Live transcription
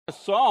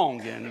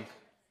song. And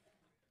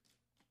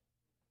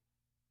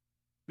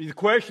the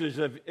question is,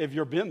 have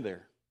you ever been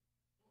there?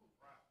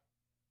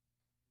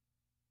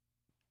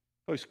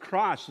 Because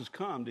Christ has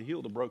come to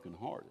heal the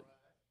brokenhearted.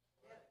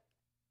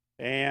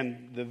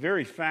 And the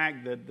very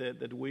fact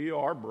that we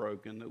are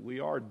broken, that we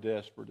are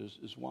desperate,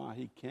 is why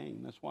he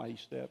came. That's why he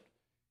stepped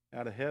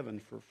out of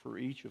heaven for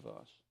each of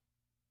us.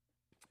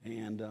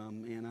 And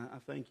I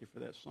thank you for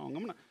that song.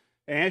 I'm going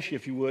to ask you,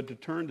 if you would, to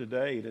turn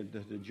today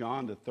to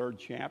John, the 3rd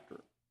chapter.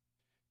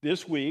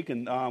 This week,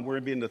 and we're going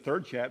to be in the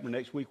 3rd chapter.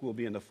 Next week we'll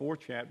be in the 4th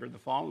chapter. The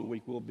following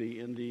week we'll be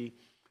in the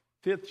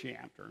 5th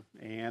chapter.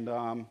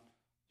 And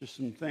just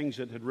some things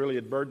that had really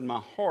burdened my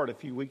heart a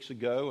few weeks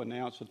ago, and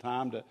now it's the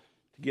time to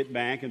get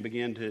back and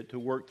begin to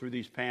work through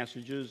these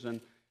passages.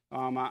 And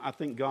I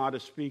think God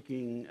is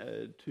speaking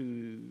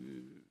to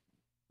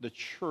the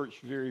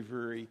church very,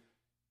 very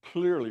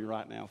clearly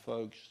right now,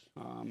 folks.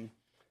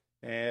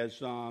 It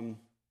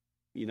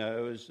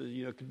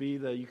could be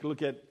you can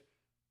look at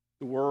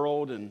the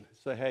world and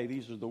say, hey,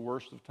 these are the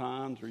worst of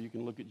times, or you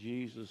can look at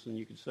Jesus and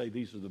you can say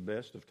these are the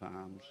best of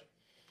times.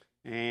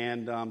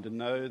 And to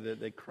know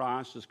that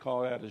Christ has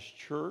called out his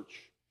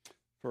church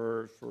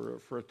for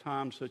a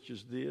time such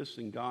as this,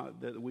 and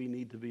God, that we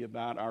need to be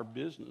about our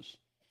business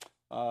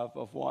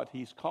of what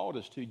he's called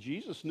us to.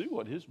 Jesus knew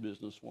what his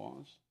business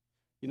was.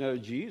 You know,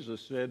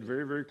 Jesus said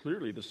very, very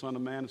clearly, the Son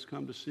of Man has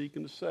come to seek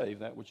and to save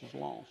that which is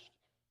lost.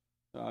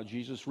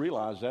 Jesus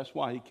realized that's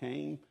why he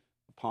came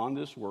upon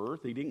this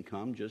earth. He didn't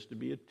come just to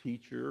be a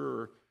teacher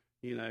or,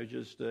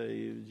 just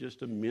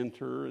a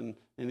mentor. And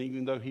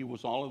even though he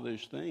was all of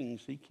those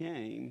things, he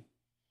came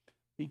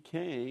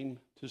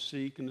to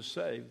seek and to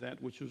save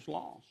that which was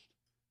lost.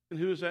 And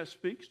who does that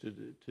speak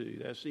to?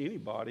 That's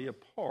anybody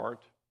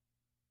apart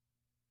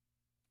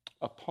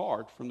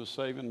from the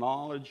saving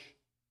knowledge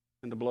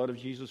and the blood of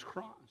Jesus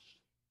Christ.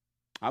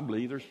 I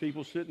believe there's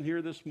people sitting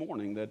here this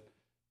morning that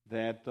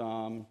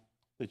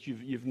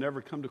you've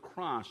never come to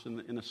Christ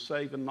in a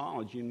saving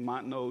knowledge. You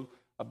might know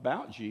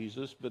about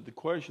Jesus, but the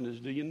question is,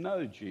 do you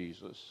know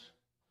Jesus?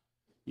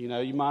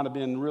 You might have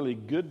been really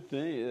good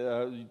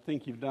you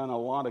think you've done a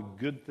lot of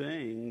good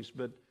things,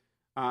 but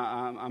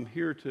I'm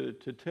here to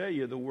tell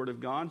you the Word of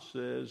God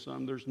says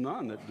there's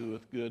none that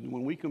doeth good. And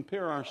when we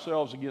compare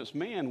ourselves against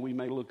man, we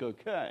may look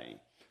okay.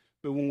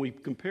 But when we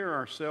compare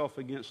ourselves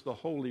against the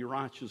holy,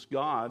 righteous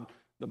God,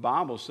 the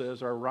Bible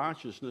says our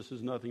righteousness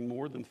is nothing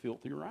more than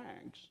filthy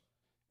rags.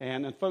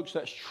 And folks,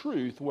 that's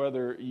truth,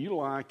 whether you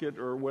like it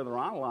or whether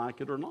I like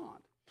it or not.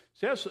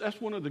 See, that's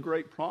one of the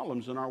great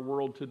problems in our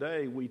world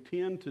today. We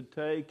tend to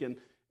take and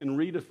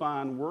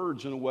redefine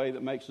words in a way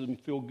that makes them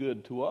feel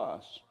good to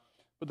us.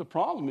 But the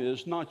problem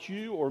is not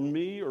you or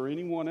me or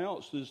anyone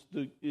else is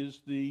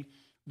the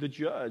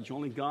judge.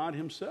 Only God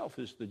himself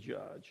is the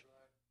judge.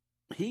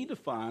 He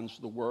defines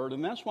the word,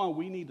 and that's why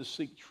we need to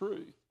seek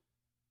truth.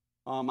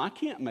 I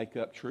can't make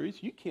up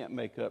truth. You can't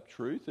make up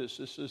truth.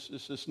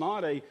 It's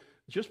not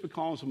just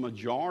because a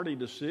majority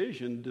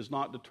decision does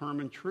not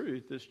determine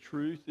truth. This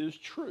truth is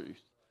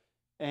truth.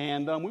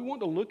 And we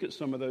want to look at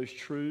some of those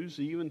truths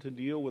even to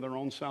deal with our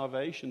own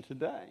salvation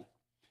today.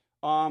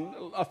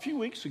 A few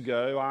weeks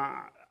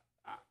ago,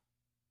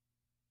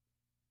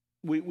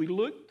 we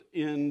looked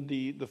in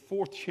the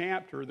 4th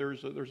chapter.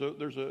 There's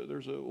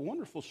a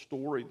wonderful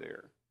story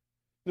there.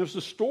 There's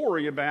a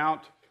story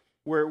about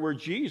where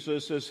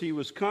Jesus, as he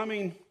was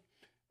coming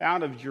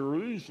out of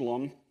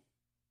Jerusalem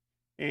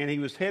and he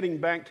was heading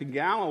back to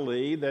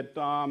Galilee, that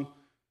the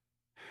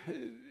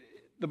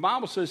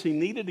Bible says he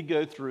needed to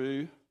go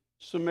through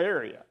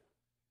Samaria.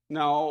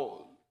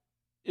 Now,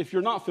 if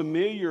you're not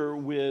familiar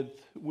with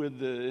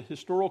the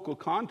historical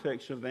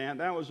context of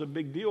that was a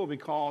big deal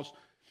because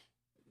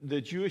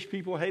the Jewish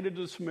people hated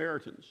the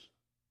Samaritans.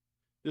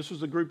 This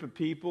was a group of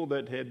people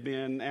that had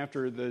been,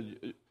 after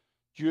the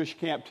Jewish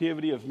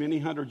captivity of many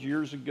hundred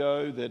years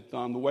ago, that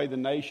the way the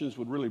nations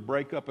would really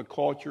break up a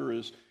culture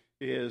is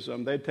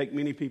they'd take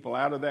many people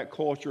out of that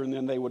culture and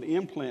then they would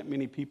implant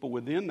many people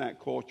within that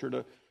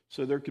culture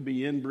so there could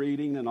be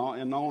inbreeding and not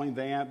only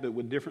that, but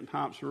with different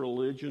types of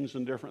religions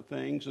and different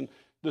things. And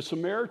the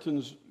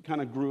Samaritans kind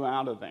of grew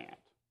out of that.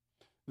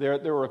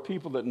 There were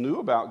people that knew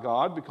about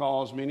God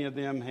because many of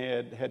them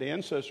had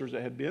ancestors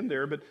that had been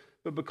there, but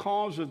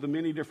because of the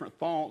many different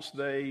thoughts,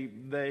 they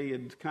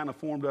had kind of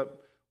formed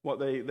up what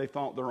they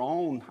thought their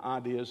own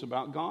ideas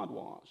about God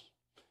was.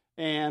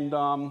 And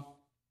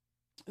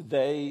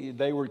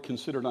they were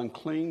considered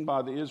unclean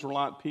by the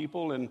Israelite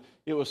people, and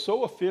it was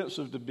so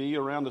offensive to be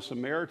around the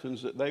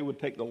Samaritans that they would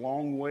take the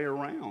long way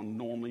around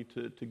normally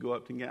to go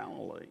up to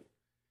Galilee.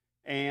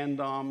 And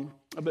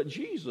but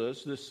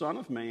Jesus, this Son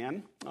of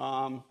Man,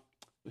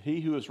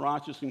 he who is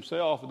righteous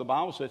himself, the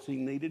Bible says he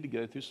needed to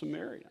go through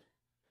Samaria.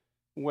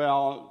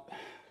 Well,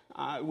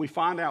 we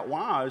find out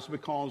why is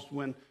because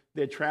when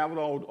they had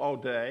traveled all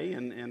day,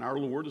 and our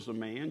Lord is a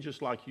man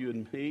just like you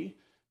and me.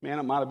 Man,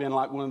 it might have been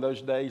like one of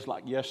those days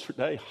like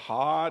yesterday,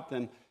 hot,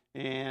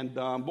 and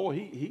boy,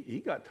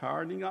 he got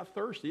tired and he got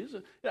thirsty.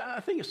 I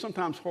think it's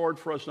sometimes hard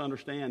for us to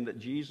understand that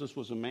Jesus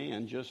was a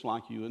man just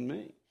like you and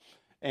me.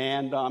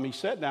 And he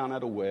sat down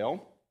at a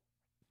well,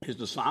 his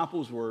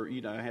disciples were,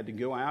 had to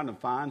go out and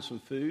find some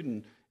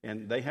food,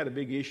 and they had a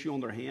big issue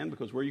on their hand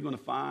because where are you going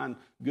to find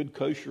good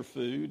kosher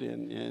food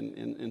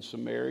in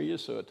Samaria?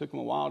 So it took him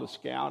a while to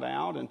scout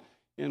out,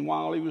 and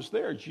while he was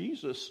there,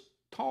 Jesus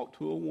talked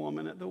to a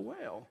woman at the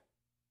well.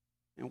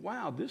 And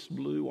wow, this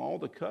blew all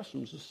the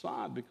customs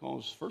aside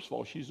because, first of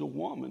all, she's a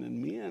woman,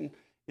 and men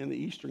in the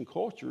Eastern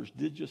cultures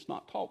did just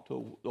not talk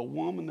to a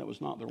woman that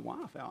was not their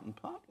wife out in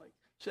public.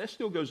 So that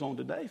still goes on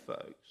today,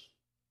 folks.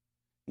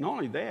 Not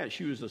only that,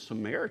 she was a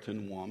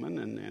Samaritan woman,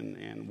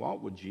 and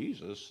what would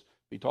Jesus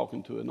be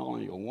talking to not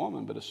only a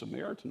woman, but a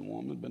Samaritan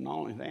woman? But not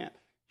only that,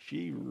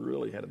 she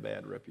really had a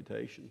bad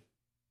reputation.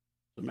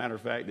 As a matter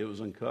of fact, it was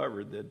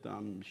uncovered that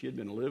she had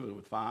been living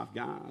with 5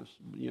 guys,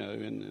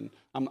 and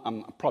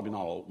I'm probably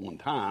not all at one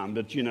time,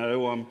 but she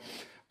one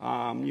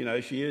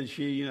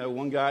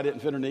guy didn't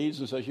fit her needs,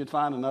 and so she'd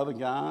find another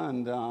guy,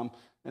 and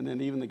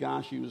then even the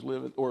guy she was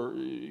living, or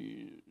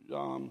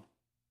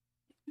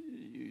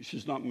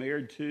she's not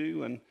married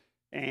to,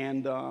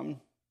 but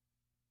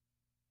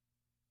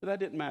that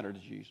didn't matter to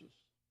Jesus.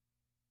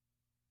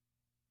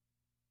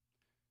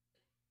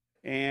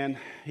 And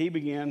he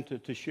began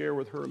to share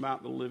with her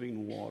about the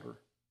living water.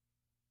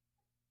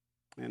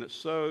 And it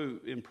so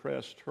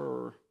impressed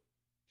her,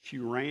 she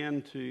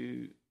ran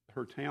to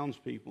her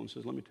townspeople and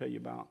says, let me tell you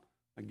about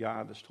a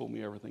guy that's told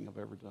me everything I've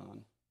ever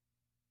done.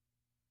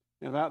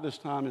 And about this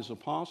time, his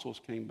apostles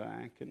came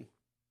back and,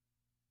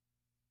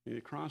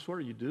 Christ, what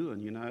are you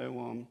doing?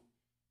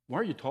 Why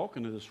are you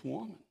talking to this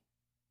woman?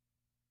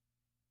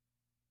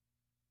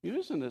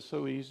 Isn't it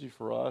so easy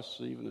for us,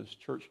 even as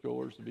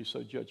churchgoers, to be so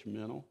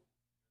judgmental?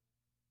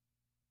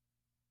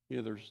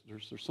 There's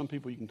some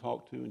people you can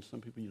talk to and some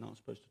people you're not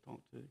supposed to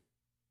talk to.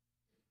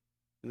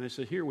 And they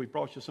said, here, we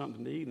brought you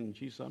something to eat. And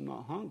Jesus said, I'm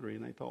not hungry.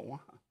 And they thought, why?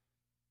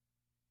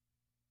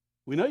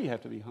 We know you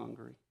have to be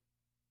hungry.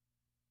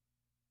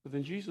 But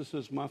then Jesus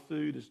says, my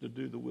food is to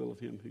do the will of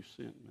him who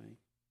sent me.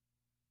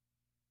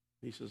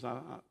 He says,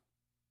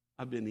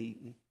 I've been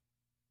eating.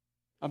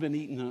 I've been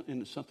eating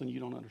in something you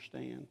don't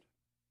understand.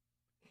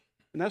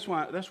 And that's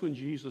when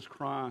Jesus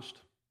Christ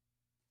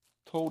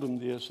told him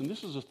this, and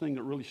this is a thing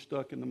that really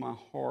stuck into my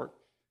heart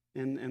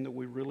and that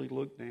we really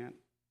looked at.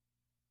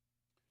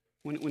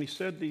 When he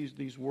said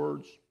these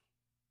words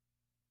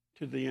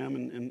to them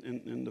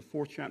in the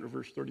 4th chapter,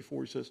 verse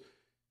 34, he says,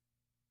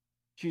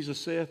 Jesus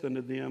saith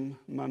unto them,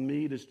 my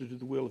meat is to do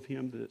the will of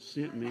him that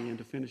sent me and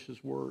to finish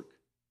his work.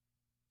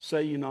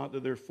 Say ye not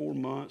that there are 4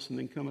 months, and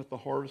then cometh the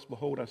harvest?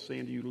 Behold, I say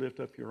unto you, lift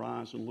up your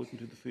eyes and look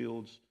into the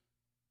fields,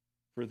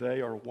 for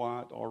they are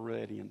white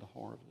already in the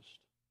harvest.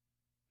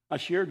 I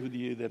shared with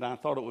you that I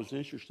thought it was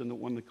interesting that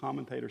one of the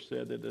commentators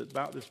said that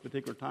about this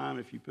particular time,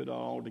 if you put it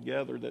all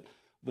together, that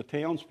the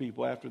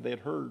townspeople, after they had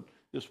heard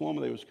this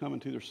woman, they was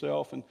coming to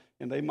herself, and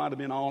they might have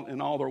been all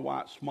in all their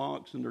white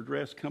smocks and their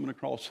dress coming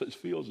across those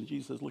fields, and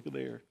Jesus says, look at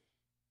there.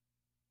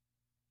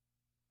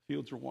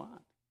 Fields are white.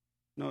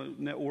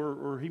 No,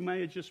 or he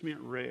may have just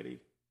meant ready.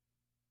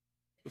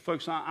 But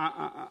folks,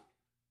 I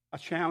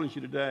challenge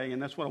you today,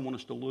 and that's what I want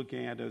us to look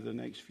at over the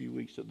next few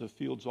weeks, that the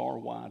fields are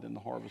wide in the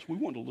harvest. We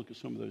want to look at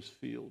some of those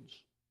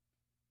fields.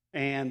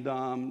 And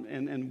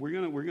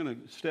we're gonna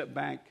step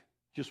back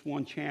just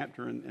one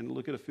chapter and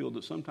look at a field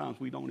that sometimes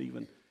we don't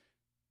even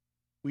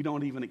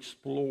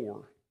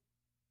explore.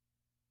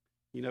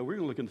 We're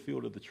gonna look in the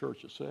field of the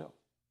church itself.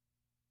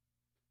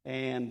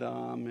 And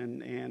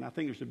I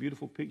think there's a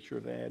beautiful picture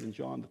of that in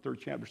John the 3rd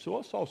chapter. So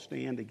let's all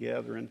stand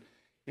together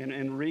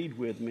and read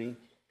with me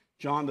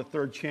John the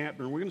 3rd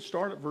chapter. And we're going to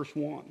start at verse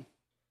 1.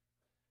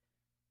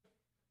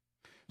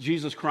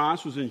 Jesus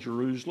Christ was in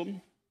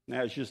Jerusalem.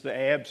 Now it's just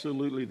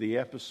absolutely the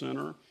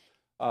epicenter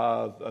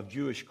of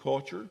Jewish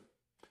culture.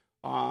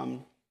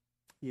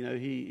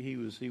 He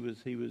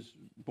was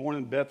born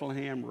in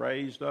Bethlehem,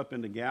 raised up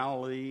in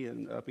Galilee,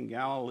 and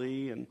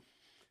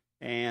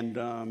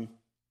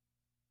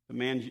the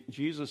man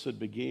Jesus had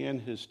began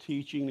his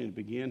teaching and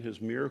began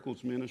his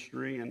miracles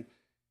ministry,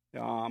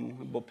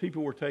 but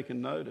people were taking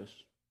notice.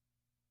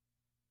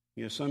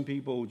 Some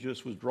people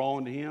just was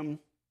drawn to him.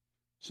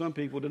 Some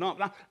people did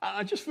not.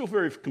 I just feel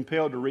very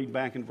compelled to read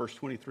back in verse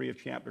 23 of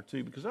chapter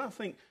 2 because I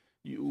think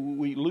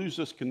we lose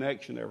this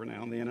connection every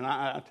now and then. And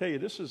I tell you,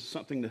 this is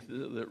something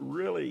that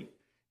really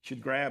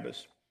should grab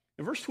us.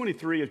 In verse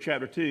 23 of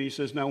chapter 2, he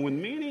says, Now when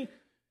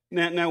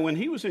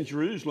he was in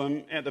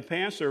Jerusalem at the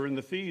Passover and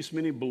the feast,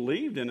 many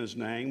believed in his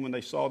name when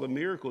they saw the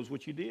miracles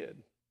which he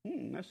did.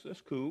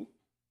 That's cool.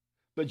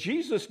 But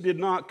Jesus did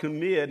not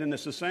commit, and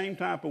it's the same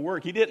type of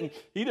work. He didn't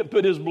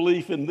put his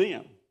belief in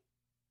them.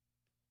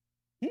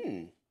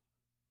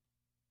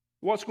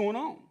 What's going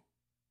on?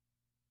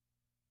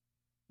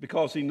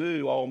 Because he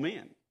knew all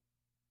men.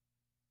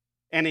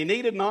 And he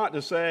needed not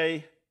to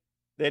say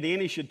that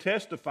any should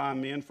testify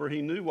men, for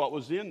he knew what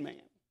was in man.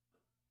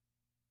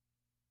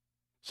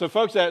 So,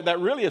 folks, that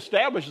really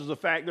establishes the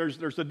fact there's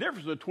a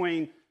difference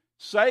between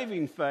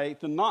saving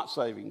faith and not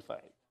saving faith.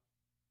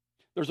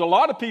 There's a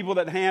lot of people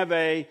that have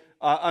a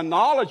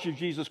knowledge of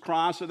Jesus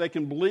Christ that they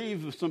can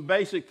believe some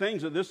basic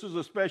things, that this is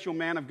a special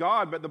man of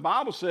God, but the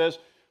Bible says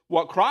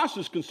What Christ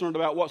is concerned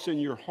about, what's in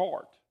your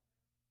heart.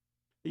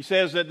 He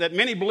says that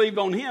many believed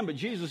on him, but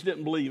Jesus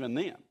didn't believe in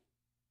them.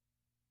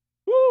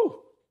 Woo!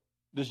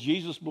 Does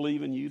Jesus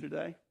believe in you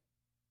today?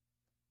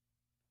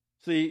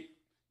 See,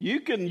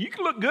 you can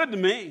look good to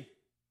me.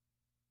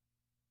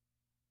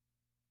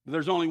 But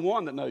there's only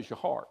one that knows your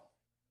heart,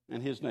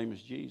 and his name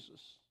is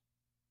Jesus.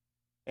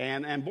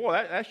 And boy,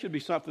 that should be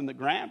something that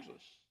grabs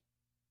us.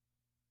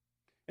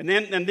 And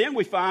then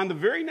we find the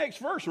very next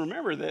verse.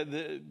 Remember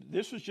that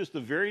this was just the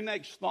very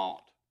next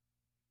thought.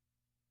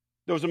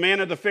 There was a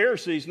man of the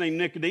Pharisees named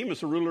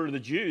Nicodemus, a ruler of the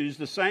Jews.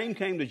 The same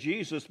came to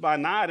Jesus by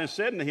night and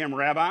said unto him,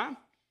 Rabbi,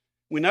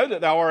 we know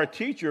that thou art a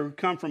teacher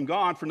come from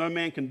God, for no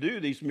man can do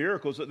these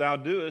miracles that thou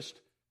doest,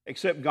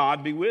 except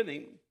God be with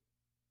him.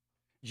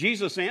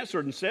 Jesus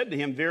answered and said to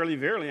him, Verily,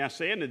 verily, I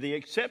say unto thee,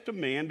 except a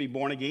man be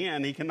born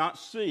again, he cannot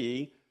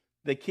see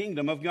the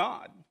kingdom of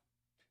God.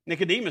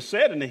 Nicodemus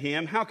said unto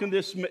him, How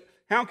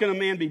can a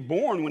man be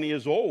born when he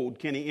is old?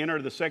 Can he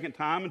enter the second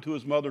time into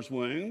his mother's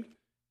womb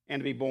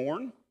and be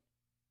born?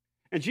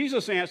 And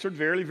Jesus answered,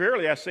 Verily,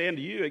 verily, I say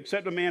unto you,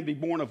 except a man be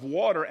born of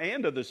water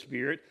and of the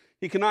Spirit,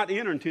 he cannot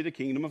enter into the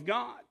kingdom of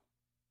God.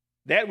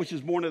 That which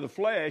is born of the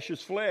flesh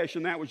is flesh,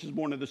 and that which is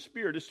born of the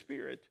Spirit is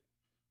spirit.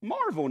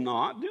 Marvel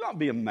not, do not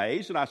be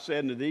amazed that I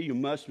said unto thee, You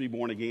must be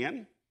born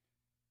again.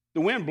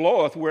 The wind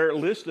bloweth where it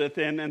listeth,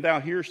 and thou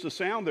hearest the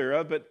sound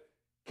thereof, but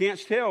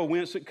canst tell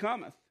whence it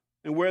cometh,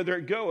 and whither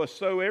it goeth.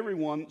 So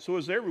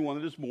is everyone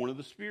that is born of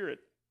the Spirit.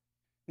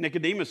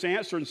 Nicodemus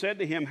answered and said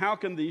to him, How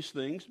can these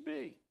things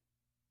be?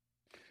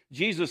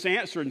 Jesus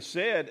answered and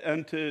said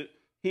unto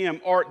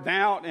him, Art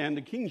thou, and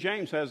the King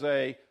James has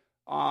a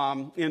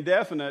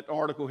indefinite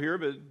article here,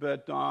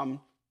 but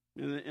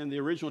in the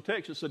original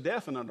text it's a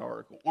definite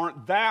article.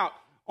 Art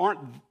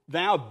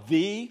thou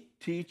the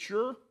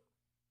teacher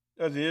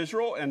of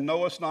Israel, and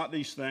knowest not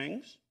these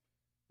things?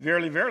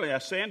 Verily, verily, I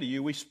say unto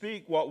you, we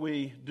speak what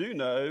we do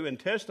know, and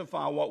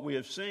testify what we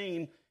have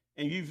seen,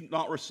 and you've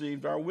not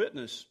received our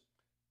witness.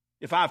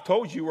 If I have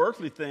told you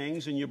earthly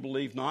things, and you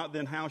believe not,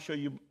 then how shall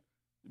you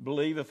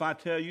believe if I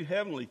tell you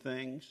heavenly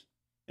things?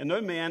 And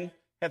no man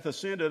hath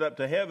ascended up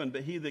to heaven,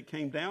 but he that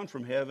came down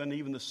from heaven,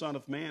 even the Son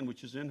of Man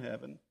which is in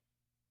heaven.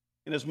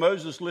 And as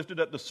Moses lifted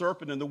up the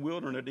serpent in the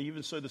wilderness,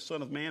 even so the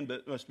Son of Man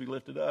must be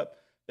lifted up,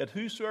 that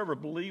whosoever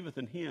believeth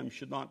in him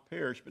should not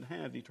perish, but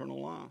have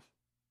eternal life.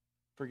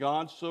 For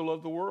God so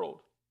loved the world,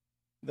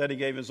 that he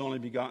gave his only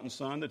begotten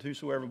Son, that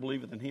whosoever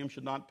believeth in him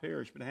should not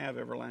perish, but have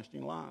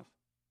everlasting life.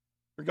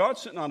 For God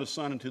sent not his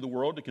Son into the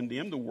world to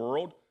condemn the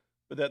world,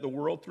 but that the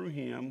world through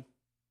him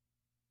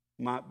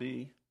might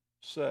be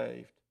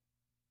saved.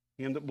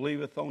 Him that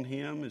believeth on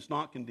him is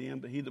not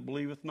condemned, but he that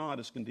believeth not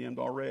is condemned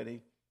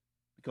already,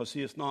 because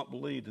he has not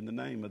believed in the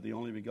name of the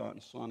only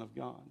begotten Son of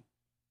God.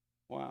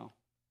 Wow.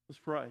 Let's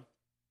pray.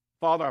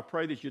 Father, I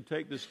pray that you'd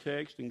take this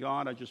text, and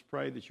God, I just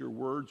pray that your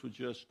words would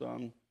just,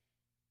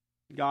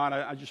 God,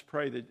 I just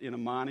pray that in a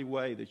mighty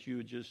way that you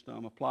would just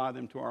apply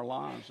them to our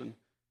lives. And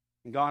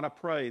God, I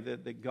pray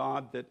that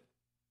God, that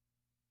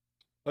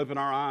open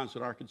our eyes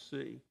that I could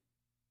see.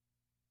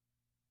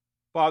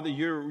 Father,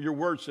 your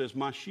word says,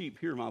 my sheep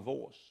hear my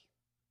voice.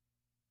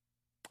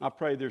 I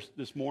pray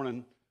this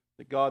morning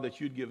that God, that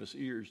you'd give us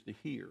ears to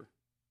hear.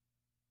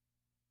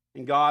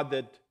 And God,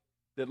 that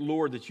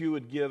Lord, that you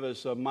would give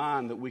us a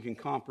mind that we can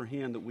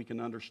comprehend, that we can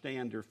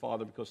understand, dear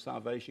Father, because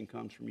salvation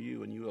comes from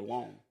you and you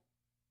alone.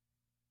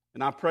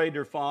 And I pray,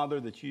 dear Father,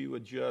 that you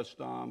would just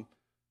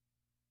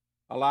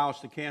allow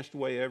us to cast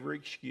away every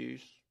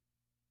excuse.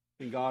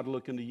 And God,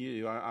 look into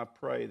you. I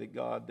pray that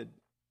God, that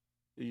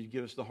you'd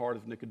give us the heart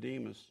of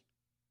Nicodemus.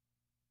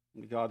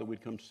 And God, that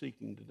we'd come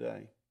seeking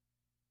today.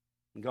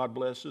 And God,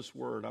 bless this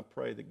word. I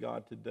pray that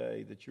God,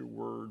 today, that your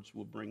words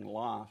will bring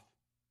life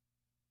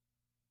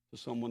to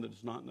someone that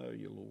does not know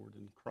you, Lord.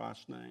 In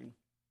Christ's name,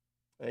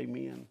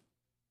 amen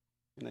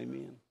and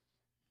amen.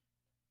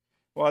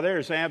 Well, there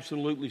is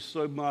absolutely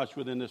so much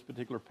within this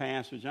particular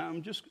passage.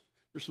 There's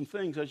some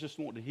things I just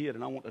want to hit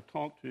and I want to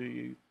talk to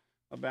you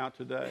about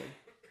today.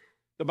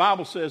 The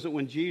Bible says that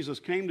when Jesus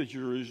came to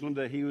Jerusalem,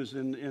 that he was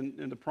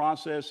in the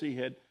process, he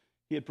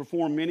had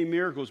performed many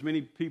miracles.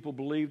 Many people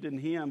believed in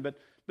him, but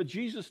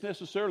Jesus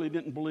necessarily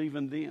didn't believe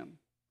in them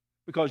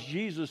because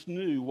Jesus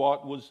knew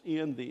what was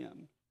in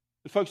them.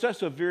 And folks,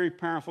 that's a very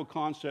powerful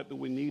concept that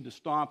we need to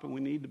stop and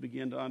we need to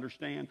begin to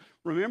understand.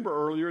 Remember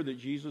earlier that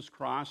Jesus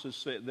Christ has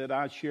said, that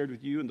I shared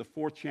with you in the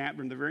 4th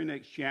chapter, in the very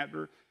next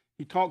chapter,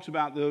 he talks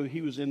about, though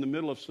he was in the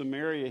middle of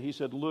Samaria, he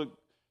said, look,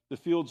 the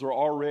fields are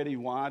already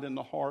wide in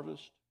the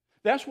harvest.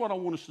 That's what I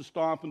want us to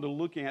stop and to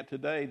look at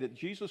today, that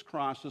Jesus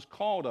Christ has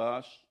called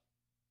us,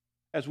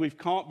 as we've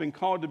been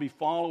called to be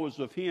followers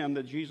of him,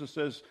 that Jesus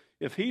says,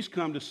 if he's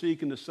come to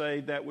seek and to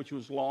save that which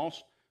was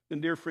lost,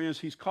 then, dear friends,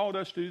 he's called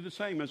us to do the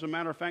same. As a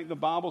matter of fact, the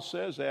Bible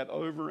says that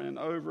over and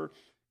over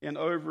and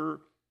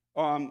over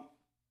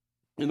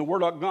in the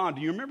Word of God.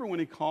 Do you remember when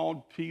he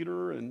called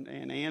Peter and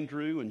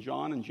Andrew and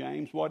John and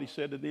James, what he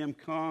said to them?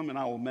 Come and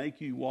I will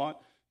make you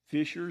what?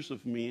 Fishers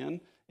of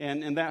men.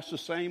 And that's the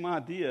same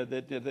idea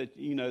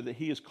that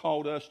he has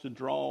called us to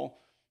draw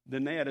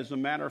than that. As a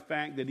matter of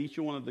fact, that each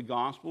one of the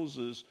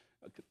Gospels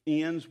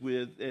ends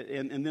with,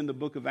 and then the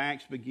book of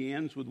Acts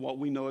begins with what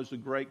we know as the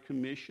Great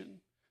Commission,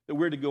 that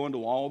we're to go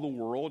into all the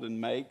world and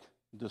make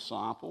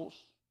disciples.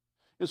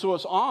 And so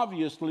it's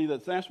obviously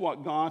that's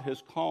what God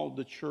has called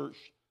the church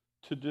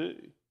to do.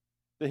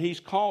 That he's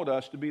called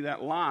us to be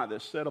that light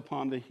that's set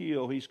upon the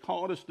hill. He's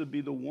called us to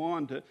be the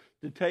one to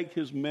take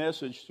his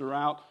message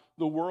throughout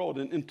the world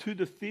and to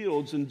the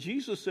fields. And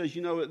Jesus says,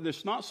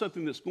 there's not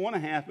something that's going to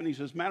happen. He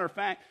says, matter of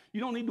fact,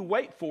 you don't need to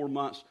wait 4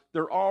 months.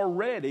 They're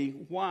already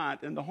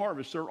white in the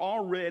harvest. They're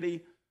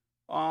already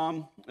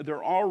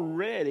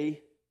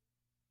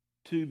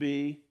to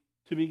be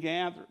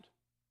gathered.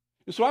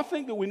 And so I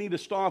think that we need to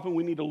stop and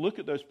we need to look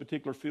at those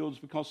particular fields,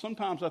 because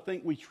sometimes I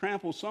think we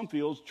trample some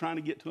fields trying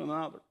to get to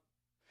another.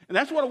 And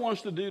that's what I want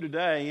us to do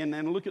today,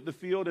 and look at the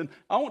field. And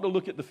I want to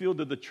look at the field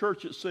of the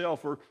church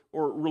itself, or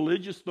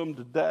religiousdom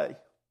today.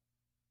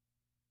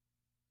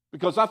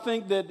 Because I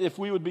think that if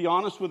we would be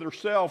honest with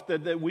ourselves,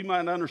 that we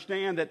might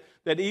understand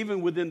that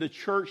even within the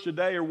church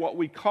today, or what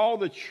we call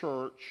the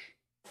church,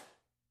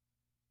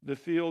 the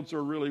fields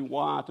are really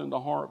white in the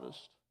harvest.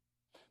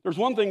 There's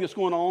one thing that's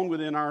going on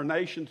within our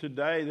nation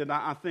today that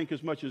I think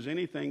as much as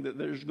anything, that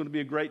there's going to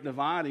be a great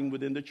dividing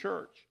within the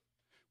church.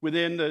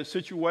 Within the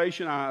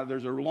situation,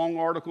 there's a long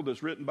article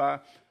that's written by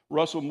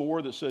Russell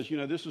Moore that says,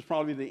 this is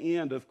probably the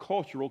end of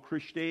cultural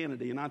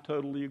Christianity, and I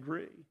totally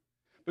agree.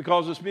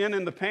 Because it's been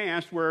in the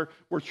past where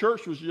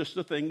church was just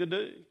a thing to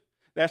do.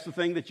 That's the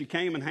thing that you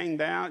came and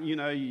hanged out.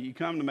 You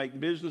come to make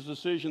business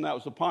decisions. That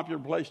was a popular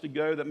place to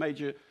go that made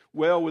you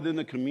well within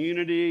the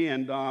community.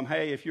 And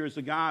hey, if you're as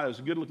a guy, as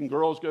good-looking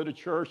girls go to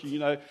church,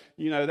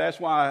 that's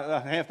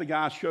why half the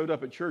guys showed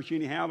up at church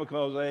anyhow,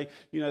 because they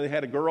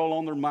had a girl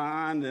on their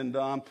mind.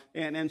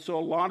 And so a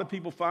lot of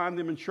people find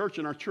them in church,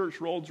 and our church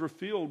rolls are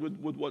filled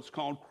with what's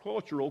called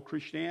cultural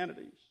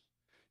Christianities.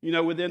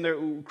 Within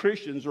the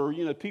Christians, or,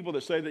 people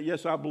that say that,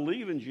 yes, I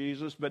believe in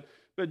Jesus, but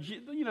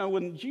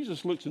when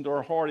Jesus looks into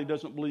our heart, he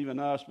doesn't believe in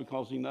us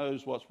because he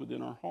knows what's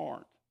within our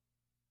heart.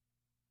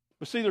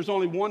 But see, there's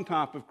only one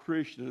type of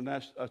Christian, and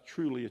that's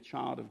truly a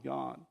child of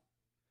God.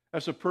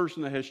 That's a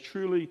person that has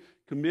truly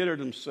committed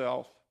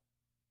himself,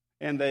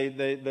 and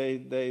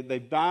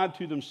they've died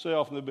to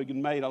themselves, and they've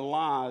been made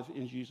alive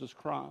in Jesus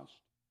Christ.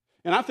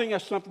 And I think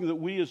that's something that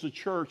we as a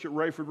church at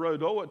Rayford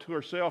Road owe it to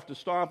ourselves to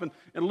stop and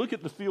look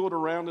at the field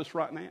around us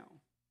right now.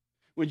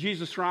 When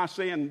Jesus Christ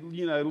saying,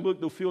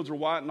 look, the fields are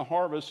white in the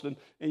harvest, and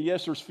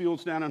yes, there's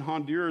fields down in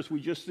Honduras. We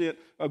just sent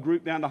a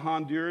group down to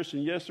Honduras,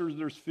 and yes,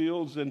 there's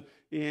fields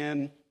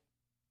in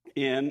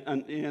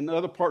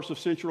other parts of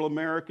Central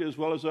America as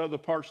well as other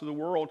parts of the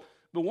world.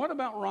 But what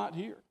about right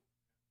here?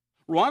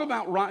 What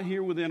about right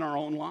here within our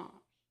own lives?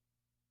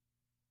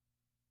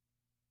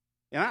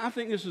 And I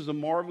think this is a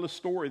marvelous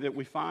story that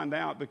we find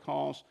out,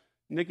 because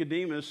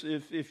Nicodemus,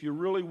 if you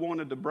really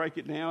wanted to break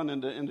it down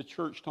into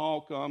church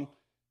talk,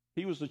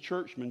 he was a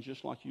churchman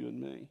just like you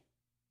and me.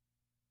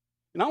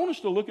 And I want us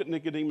to look at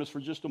Nicodemus for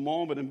just a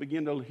moment and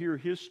begin to hear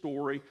his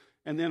story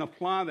and then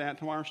apply that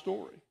to our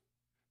story.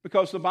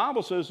 Because the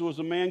Bible says there was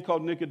a man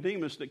called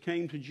Nicodemus that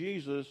came to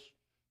Jesus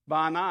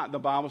by night. The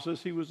Bible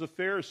says he was a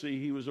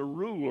Pharisee. He was a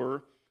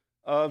ruler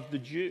of the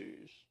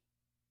Jews.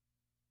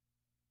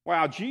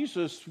 Wow,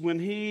 Jesus, when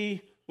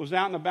he was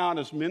out and about in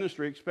his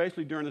ministry,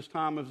 especially during this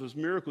time of his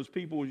miracles,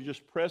 people would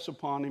just press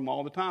upon him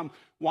all the time.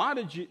 Why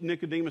did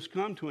Nicodemus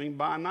come to him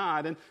by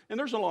night? And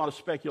there's a lot of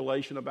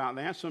speculation about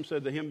that. Some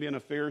said that him being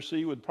a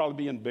Pharisee would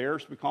probably be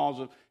embarrassed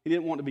because he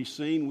didn't want to be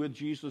seen with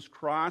Jesus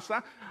Christ.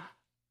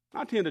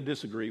 I tend to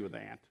disagree with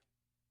that.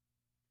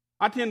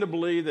 I tend to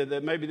believe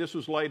that maybe this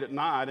was late at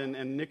night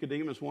and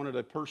Nicodemus wanted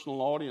a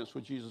personal audience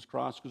with Jesus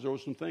Christ because there were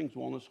some things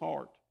on his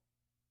heart.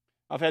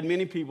 I've had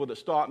many people that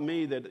stop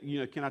me that,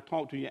 can I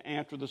talk to you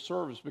after the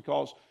service?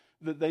 Because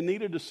they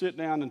needed to sit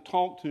down and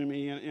talk to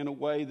me in a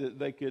way that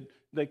they could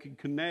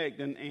connect.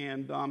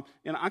 And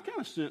I kind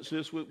of sense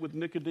this with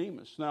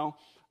Nicodemus. Now,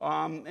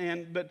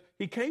 but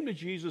he came to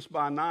Jesus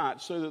by night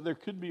so that there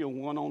could be a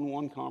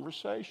one-on-one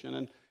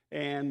conversation.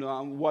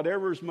 And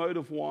whatever his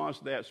motive was,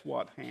 that's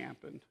what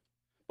happened.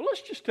 But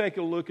let's just take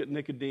a look at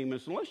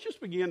Nicodemus, and let's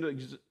just begin to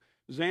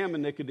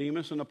examine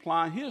Nicodemus and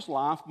apply his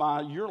life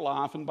by your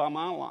life and by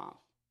my life.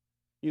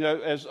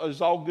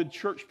 As all good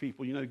church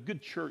people,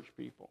 good church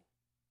people.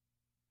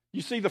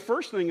 You see, the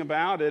first thing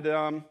about it,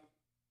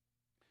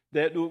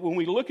 that when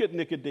we look at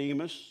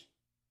Nicodemus,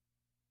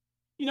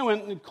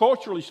 and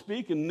culturally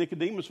speaking,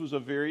 Nicodemus was a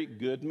very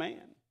good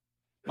man.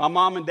 My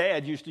mom and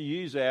dad used to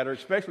use that, or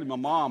especially my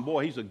mom,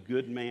 boy, he's a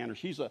good man, or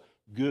she's a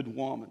good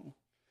woman.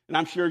 And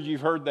I'm sure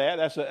you've heard that.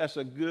 That's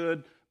a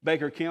good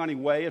Baker County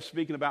way of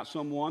speaking about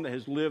someone that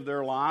has lived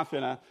their life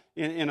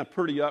in a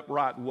pretty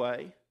upright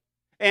way.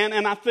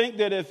 And I think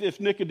that if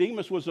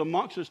Nicodemus was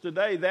amongst us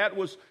today, that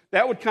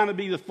would kind of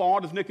be the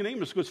thought of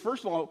Nicodemus. Because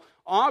first of all,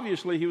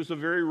 obviously he was a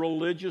very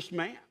religious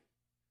man.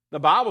 The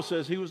Bible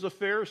says he was a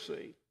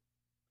Pharisee.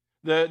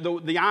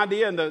 The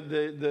idea and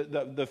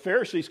the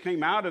Pharisees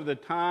came out of the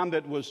time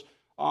that was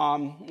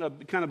kind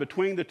of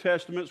between the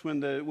Testaments when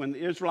the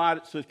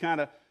Israelites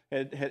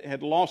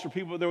had lost their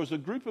people. There was a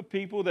group of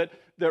people that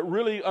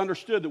really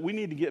understood that we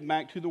need to get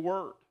back to the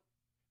Word.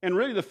 And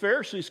really the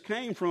Pharisees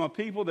came from a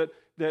people that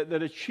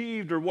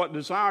achieved or what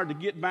desired to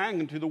get back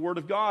into the Word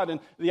of God. And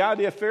the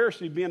idea of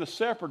Pharisee being a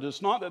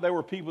separatist, not that they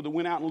were people that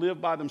went out and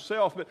lived by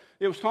themselves, but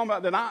it was talking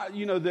about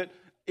that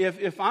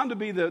if I'm to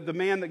be the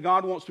man that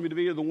God wants me to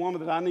be or the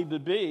woman that I need to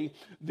be,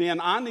 then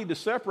I need to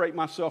separate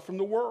myself from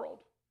the world.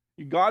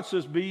 God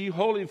says, be ye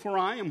holy for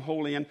I am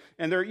holy. And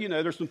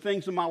there's some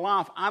things in my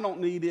life I don't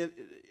need it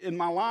in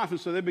my life. And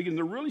so they begin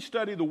to really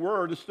study the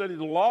Word and study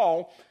the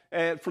law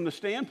from the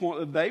standpoint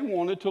that they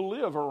wanted to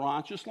live a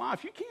righteous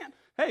life. You can't,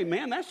 hey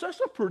man, that's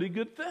a pretty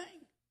good thing.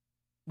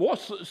 Boy,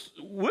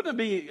 wouldn't it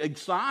be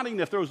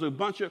exciting if there was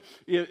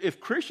if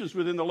Christians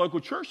within the local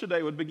church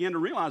today would begin to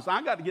realize,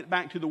 I got to get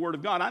back to the Word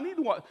of God. I need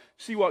to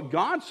see what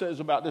God says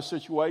about this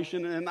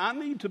situation, and I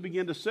need to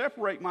begin to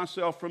separate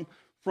myself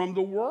from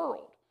the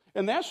world.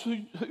 And that's who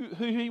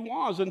he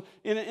was. And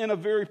in a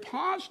very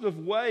positive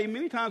way,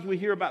 many times we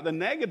hear about the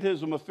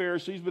negativism of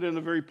Pharisees, but in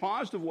a very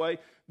positive way,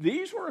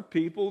 these were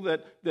people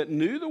that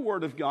knew the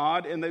Word of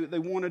God, and they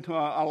wanted to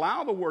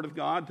allow the Word of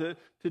God to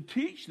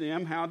teach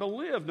them how to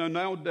live.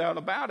 No doubt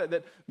about it,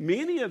 that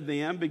many of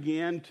them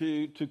began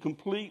to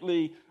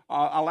completely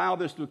allow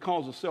this to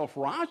cause a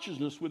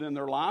self-righteousness within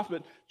their life,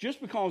 but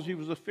just because he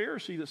was a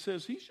Pharisee that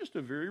says he's just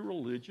a very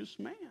religious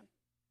man.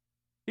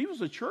 He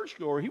was a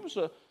churchgoer. He was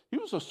a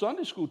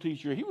Sunday school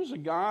teacher. He was a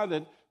guy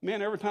that,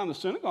 man, every time the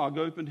synagogue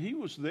opened, he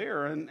was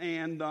there, and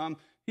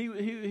he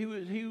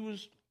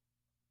was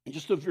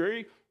just a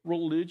very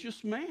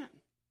religious man.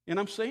 And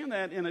I'm saying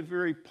that in a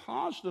very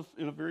positive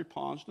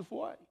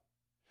way.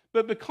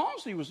 But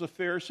because he was a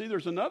Pharisee,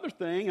 there's another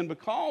thing, and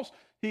because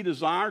he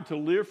desired to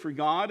live for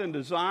God and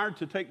desired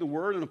to take the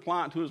Word and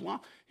apply it to his life,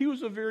 he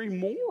was a very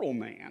moral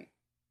man.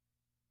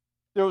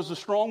 There was a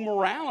strong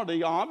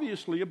morality,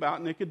 obviously,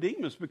 about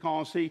Nicodemus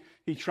because he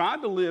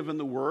tried to live in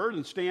the Word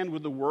and stand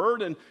with the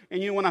Word. And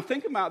when I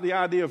think about the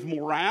idea of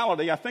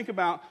morality, I think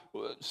about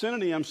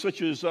synonyms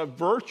such as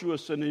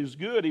virtuous, and he was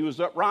good, he was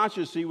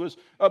righteous, he was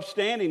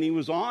upstanding, he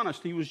was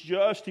honest, he was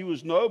just, he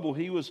was noble,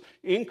 he was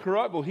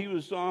incorruptible, he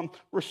was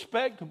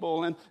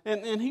respectable,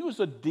 and he was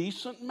a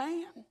decent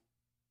man.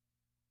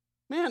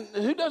 Man,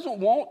 who doesn't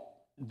want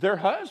their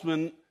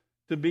husband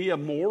to be a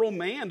moral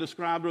man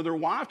described, or their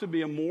wife to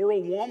be a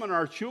moral woman, or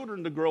our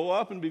children to grow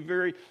up and be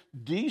very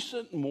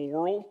decent,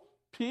 moral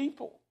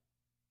people?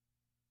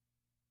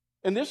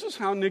 And this is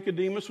how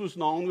Nicodemus was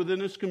known within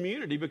his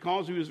community,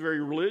 because he was very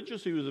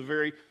religious, he was a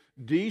very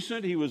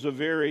decent, he was a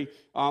very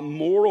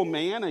moral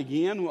man.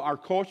 Again, our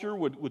culture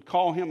would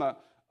call him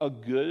a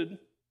good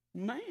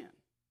man.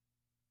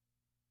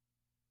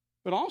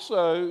 But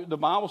also, the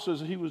Bible says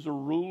that he was a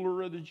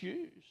ruler of the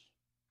Jews.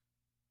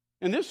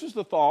 And this is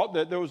the thought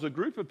that there was a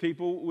group of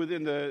people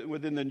within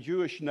the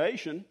Jewish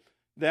nation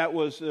there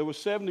was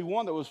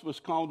 71 that was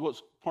called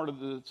what's part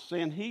of the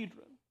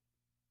Sanhedrin.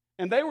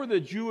 And they were the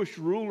Jewish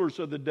rulers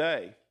of the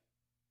day.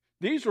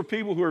 These were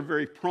people who were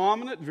very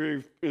prominent,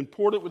 very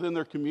important within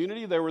their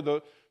community. They were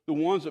the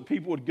ones that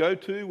people would go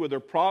to with their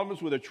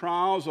problems, with their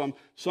trials.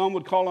 Some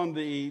would call them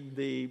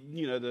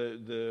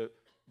the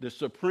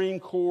Supreme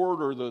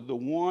Court, or the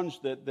ones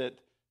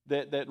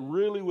that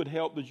really would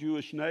help the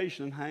Jewish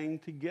nation hang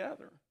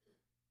together.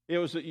 It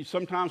was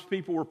sometimes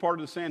people were part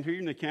of the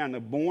Sanhedrin, they kind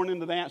of born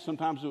into that.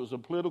 Sometimes it was a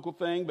political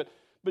thing, but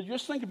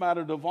just think about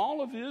it. Of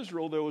all of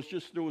Israel, there was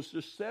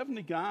just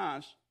 70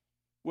 guys,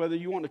 whether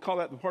you want to call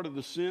that part of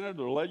the Senate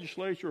or the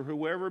legislature or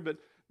whoever, but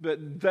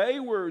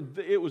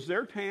it was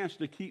their task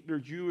to keep their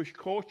Jewish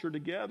culture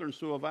together. And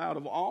so out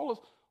of all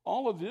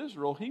of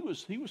Israel, he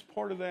was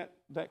part of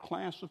that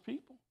class of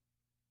people.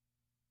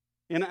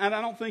 And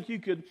I don't think you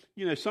could,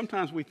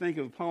 sometimes we think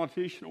of a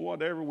politician or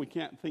whatever, we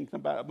can't think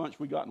about a bunch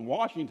we got in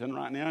Washington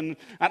right now, and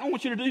I don't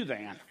want you to do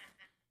that.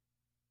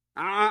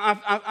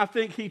 I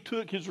think he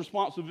took his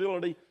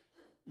responsibility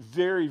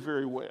very,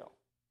 very well.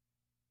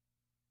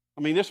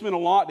 I mean, this meant a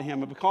lot to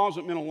him, and because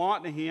it meant a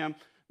lot to him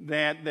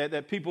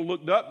that people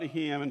looked up to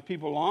him and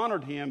people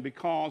honored him,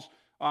 because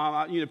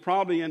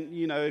probably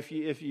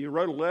if you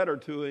wrote a letter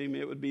to him,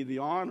 it would be the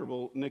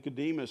Honorable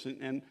Nicodemus,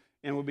 and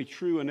would be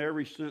true in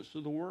every sense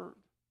of the word.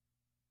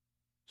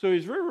 So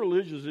he's very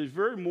religious, he's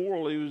very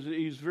moral,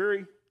 he's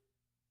very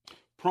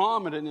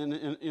prominent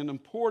and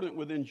important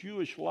within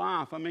Jewish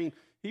life. I mean,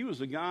 he was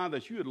a guy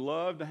that you would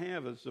love to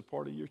have as a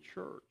part of your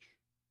church.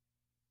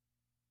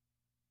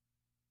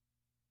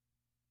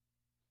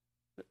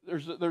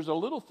 There's a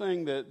little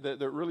thing that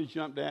really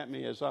jumped at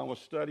me as I was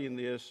studying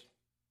this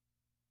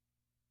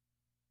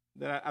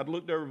that I'd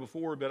looked over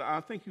before, but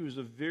I think he was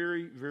a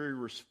very, very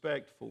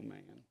respectful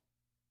man.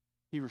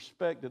 He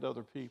respected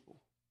other people.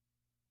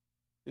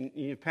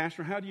 And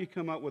Pastor, how do you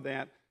come up with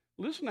that?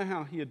 Listen to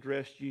how he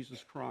addressed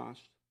Jesus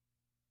Christ.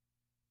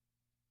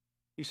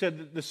 He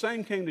said, the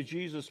same came to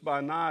Jesus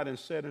by night and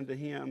said unto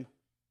him,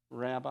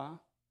 Rabbi.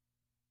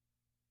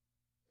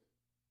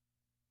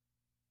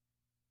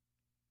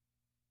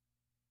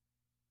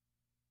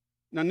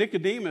 Now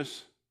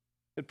Nicodemus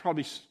had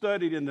probably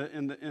studied in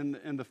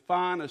the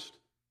finest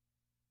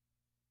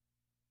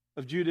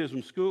of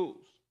Judaism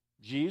schools.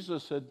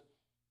 Jesus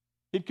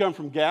he'd come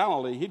from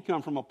Galilee. He'd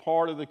come from a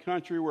part of the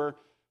country where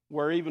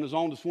even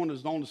one of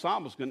his own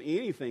disciples, couldn't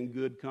anything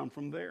good come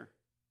from there.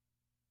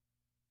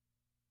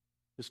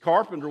 His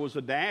carpenter was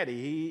a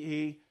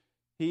daddy.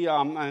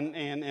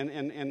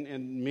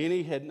 And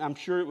many had, I'm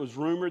sure it was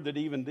rumored that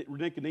even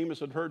Nicodemus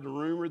had heard the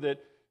rumor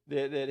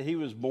that he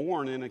was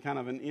born in a kind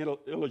of an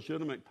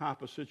illegitimate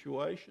type of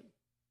situation.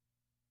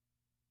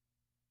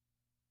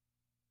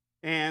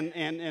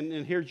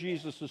 And here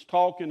Jesus is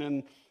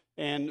talking,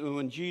 and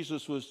when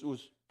Jesus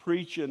was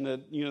preaching,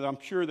 that I'm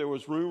sure there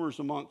was rumors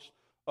amongst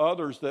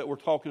others that were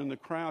talking in the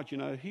crowd.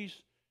 He's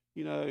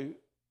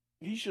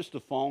just a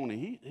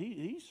phony.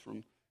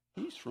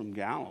 He's from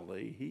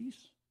Galilee.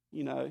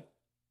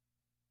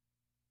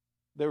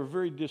 They were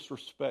very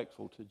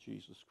disrespectful to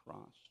Jesus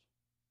Christ,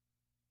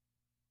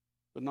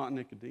 but not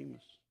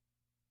Nicodemus.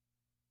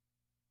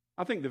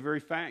 I think the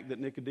very fact that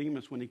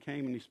Nicodemus, when he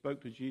came and he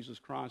spoke to Jesus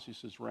Christ, he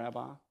says,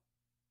 Rabbi,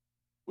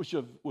 which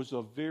was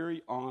a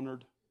very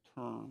honored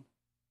term.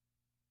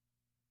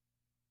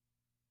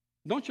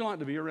 Don't you like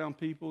to be around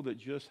people that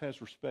just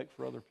has respect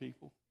for other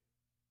people?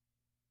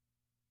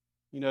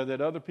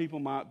 That other people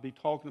might be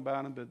talking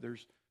about them, but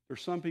there's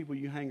some people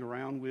you hang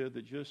around with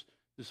that just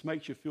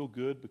makes you feel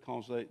good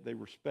because they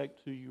respect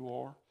who you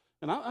are.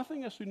 And I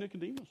think that's who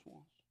Nicodemus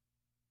was.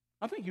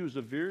 I think he was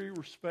a very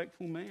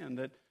respectful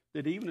man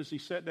that even as he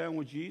sat down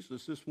with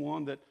Jesus, this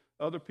one that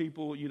other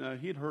people,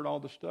 he'd heard all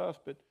the stuff,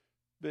 but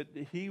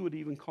he would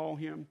even call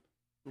him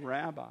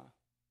rabbi,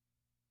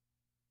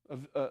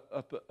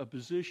 a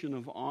position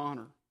of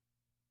honor,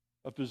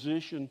 a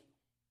position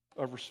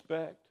of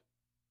respect.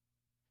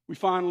 We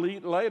find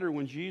later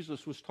when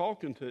Jesus was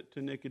talking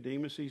to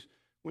Nicodemus,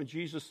 when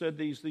Jesus said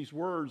these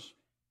words,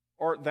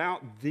 art thou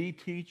the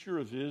teacher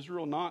of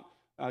Israel? Not,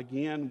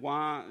 again,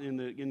 why in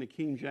the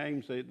King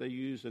James they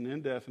use an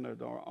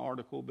indefinite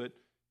article, but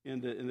in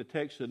the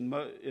text, in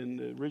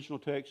the original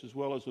text, as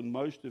well as in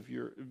most of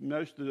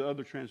the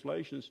other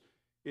translations,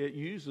 it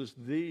uses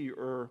the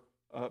or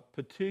a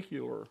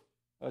particular,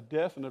 a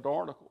definite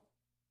article.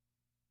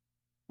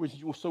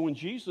 So when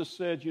Jesus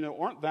said,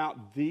 aren't thou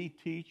the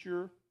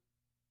teacher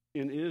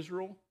in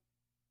Israel?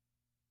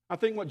 I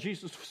think what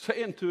Jesus was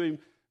saying to him,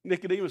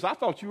 Nicodemus, I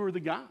thought you were the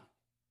guy.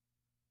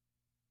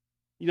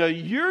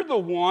 You're the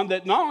one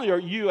that not only are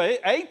you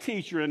a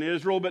teacher in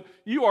Israel, but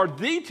you are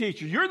the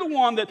teacher. You're the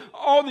one that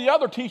all the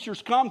other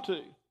teachers come to.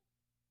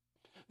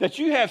 That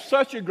you have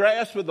such a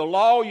grasp of the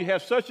law, you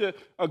have such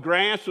a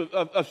grasp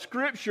of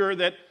Scripture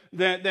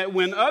that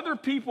when other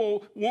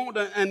people want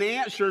an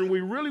answer and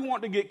we really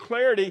want to get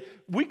clarity,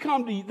 they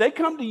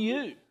come to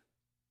you.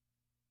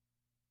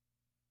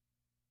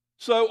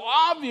 So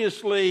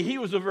obviously, he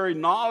was a very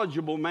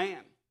knowledgeable man.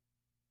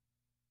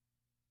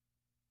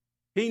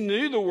 He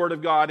knew the Word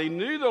of God. He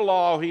knew the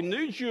law. He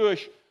knew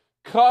Jewish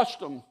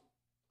custom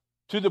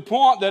to the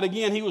point that,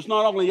 again, he was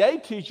not only a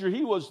teacher,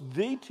 he was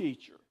the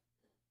teacher.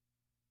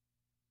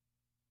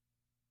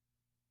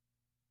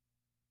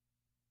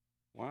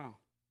 Wow.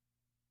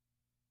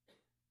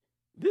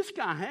 This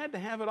guy had to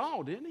have it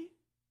all, didn't he?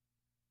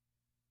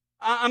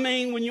 I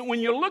mean, when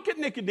you look at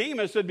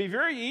Nicodemus, it'd be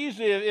very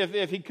easy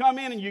if he come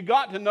in and you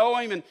got to know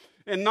him,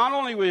 and not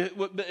only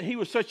he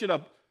was such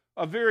a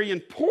very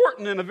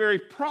important and a very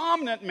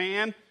prominent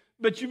man,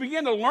 but you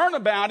begin to learn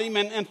about him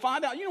and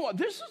find out,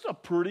 this is a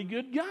pretty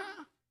good guy.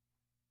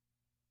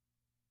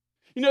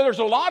 There's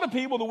a lot of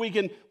people that we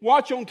can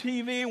watch on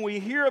TV and we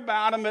hear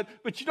about them,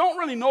 but you don't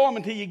really know them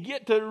until you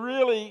get to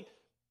really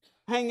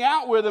hang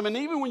out with them. And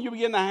even when you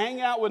begin to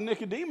hang out with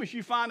Nicodemus,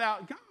 you find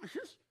out, gosh,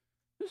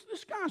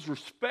 this guy's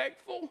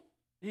respectful.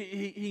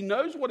 He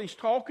knows what he's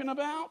talking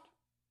about.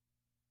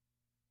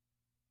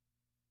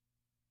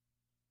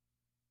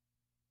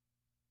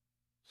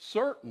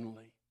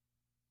 Certainly,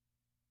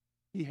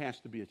 he has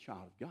to be a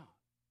child of God.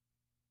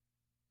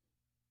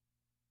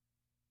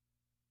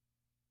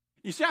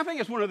 You see, I think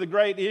it's one of the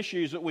great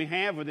issues that we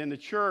have within the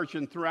church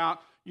and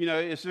throughout.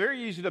 It's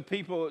very easy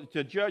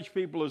to judge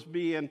people as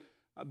being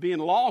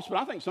lost, but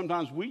I think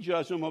sometimes we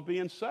judge them as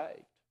being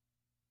saved.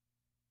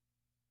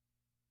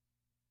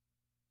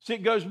 See,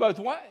 it goes both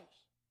ways.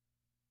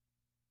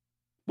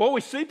 Well,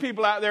 we see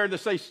people out there that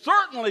say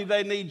certainly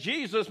they need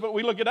Jesus, but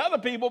we look at other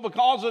people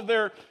because of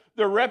their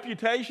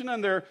reputation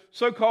and their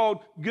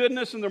so-called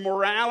goodness and their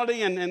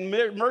morality and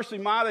mercy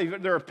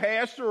might, they're a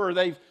pastor or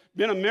they've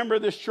been a member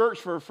of this church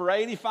for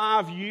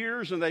 85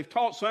 years and they've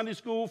taught Sunday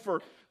school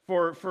for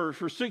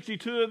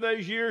 62 of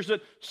those years,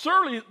 that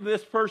certainly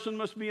this person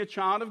must be a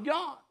child of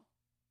God.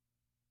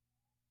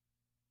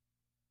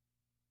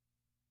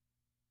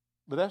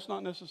 But that's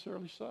not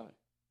necessarily so.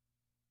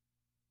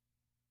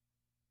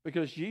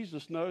 Because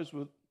Jesus knows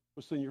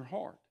what's in your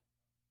heart.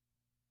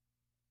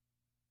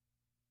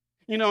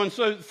 And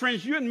so,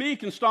 friends, you and me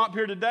can stop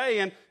here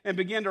today and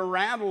begin to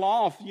rattle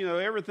off,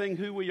 everything,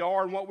 who we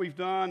are and what we've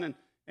done,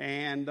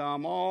 and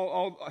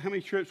all how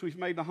many trips we've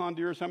made to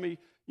Honduras, how many,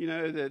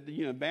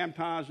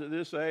 baptized at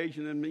this age,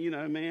 and then,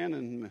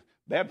 and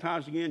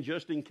baptized again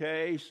just in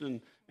case,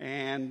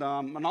 and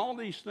all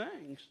these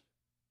things.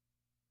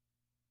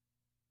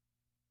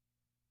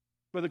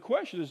 But the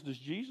question is, does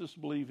Jesus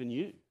believe in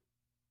you?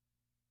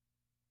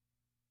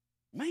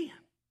 Man.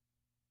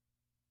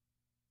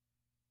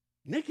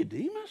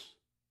 Nicodemus?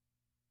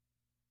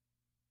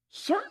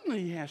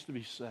 Certainly he has to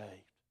be saved.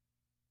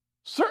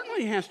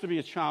 Certainly he has to be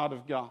a child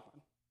of God.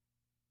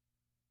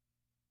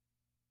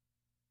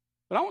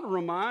 But I want to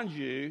remind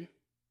you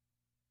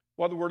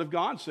what the Word of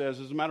God says.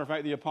 As a matter of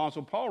fact, the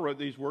Apostle Paul wrote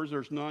these words,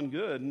 there's none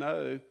good,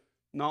 no,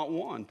 not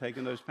one,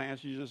 taking those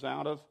passages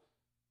out of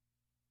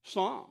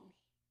Psalms.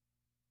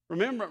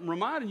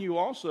 Reminding you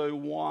also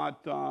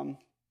what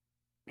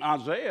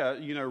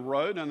Isaiah,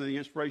 wrote under the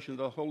inspiration of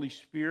the Holy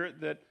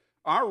Spirit, that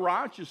our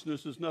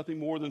righteousness is nothing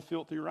more than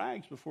filthy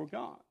rags before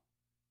God.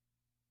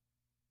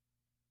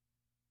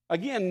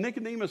 Again,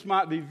 Nicodemus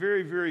might be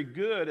very, very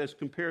good as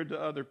compared to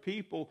other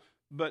people,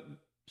 but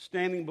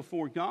standing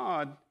before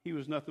God, he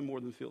was nothing more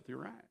than filthy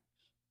rags.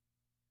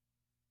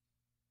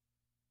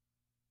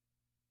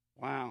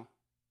 Wow.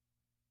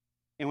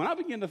 And when I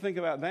begin to think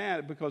about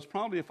that, because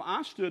probably if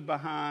I stood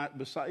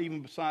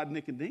beside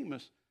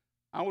Nicodemus,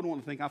 I would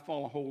want to think I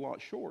fall a whole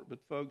lot short. But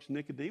folks,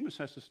 Nicodemus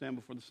has to stand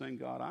before the same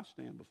God I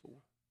stand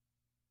before.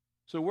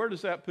 So where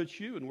does that put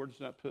you and where does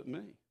that put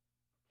me?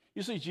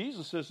 You see,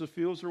 Jesus says the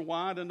fields are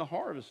wide and the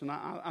harvest. And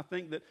I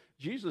think that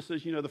Jesus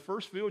says, the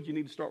first field you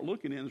need to start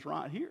looking in is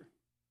right here.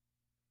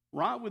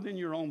 Right within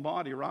your own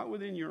body, right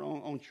within your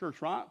own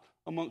church, right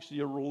amongst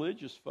your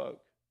religious folk.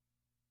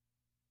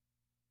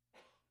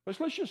 But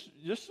let's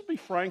just to be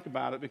frank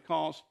about it,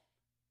 because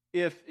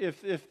if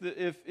the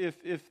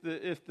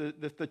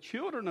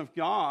children of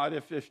God,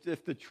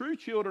 if the true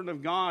children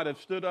of God have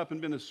stood up and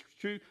been the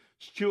true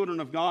children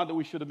of God that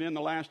we should have been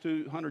the last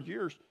 200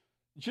 years,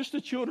 just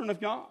the children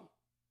of God,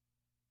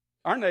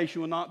 our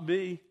nation will not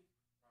be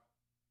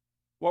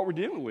what we're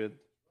dealing with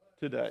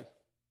today.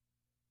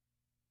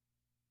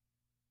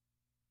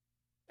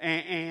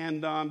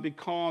 And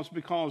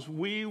because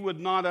we would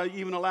not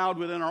even allowed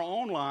within our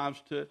own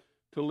lives to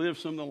live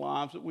some of the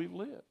lives that we've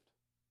lived.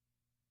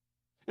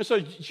 And so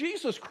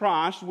Jesus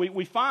Christ,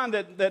 we find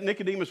that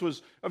Nicodemus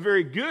was a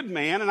very good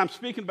man, and I'm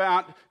speaking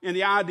about in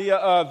the idea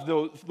of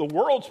the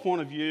world's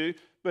point of view,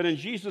 but in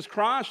Jesus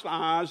Christ's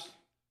eyes,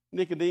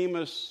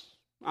 Nicodemus,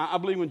 I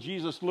believe when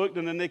Jesus looked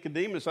into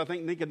Nicodemus, I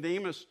think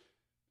Nicodemus,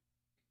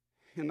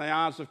 in the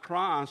eyes of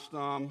Christ,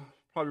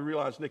 probably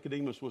realized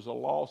Nicodemus was a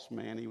lost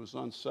man. He was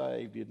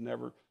unsaved. He had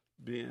never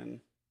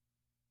been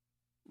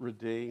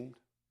redeemed.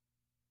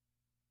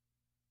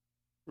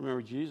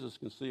 Remember, Jesus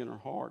can see in our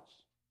hearts.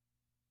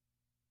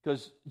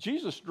 Because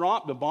Jesus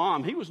dropped a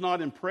bomb. He was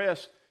not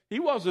impressed. He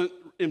wasn't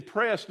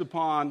impressed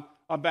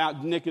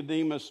about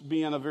Nicodemus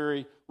being a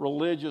very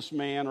religious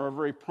man or a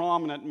very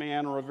prominent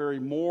man or a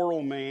very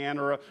moral man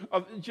or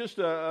just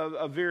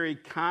a very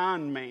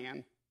kind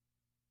man.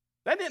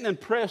 That didn't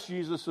impress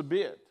Jesus a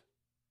bit.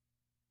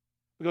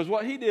 Because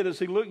what he did is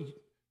he looked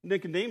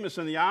Nicodemus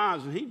in the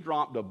eyes and he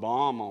dropped a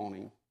bomb on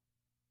him.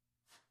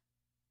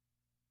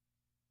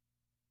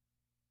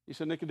 He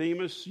said,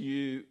 Nicodemus,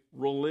 you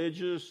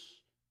religious,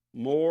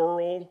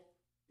 moral,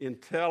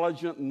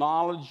 intelligent,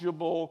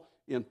 knowledgeable,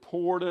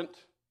 important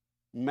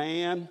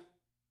man,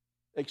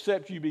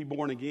 except you be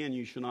born again,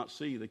 you shall not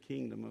see the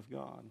kingdom of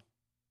God.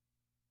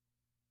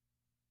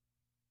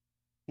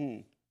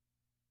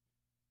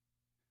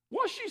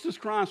 What's Jesus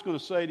Christ going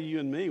to say to you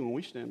and me when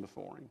we stand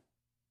before him?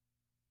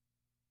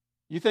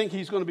 You think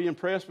he's going to be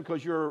impressed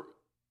because you're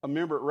a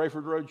member at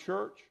Rayford Road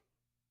Church?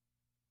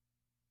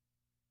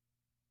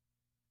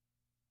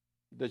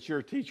 That you're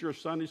a teacher of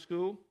Sunday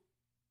school?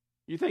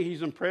 You think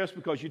he's impressed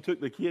because you took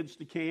the kids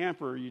to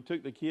camp or you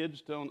took the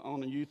kids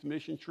on a youth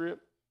mission trip?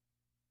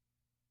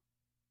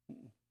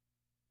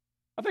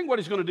 I think what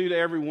he's going to do to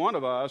every one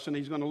of us, and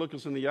he's going to look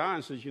us in the eye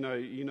and says,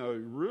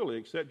 really,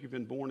 except you've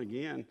been born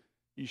again,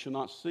 you shall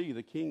not see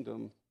the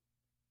kingdom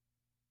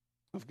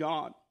of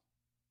God.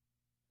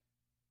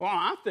 Well,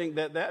 I think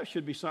that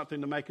should be something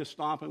to make us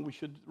stop and we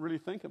should really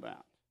think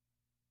about.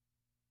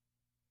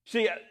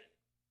 See,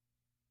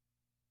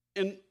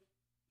 and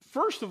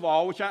first of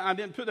all, which I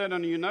didn't put that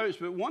under your notes,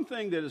 but one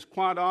thing that is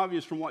quite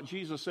obvious from what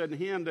Jesus said to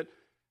him,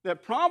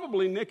 that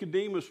probably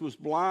Nicodemus was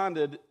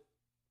blinded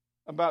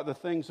about the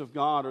things of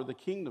God or the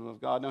kingdom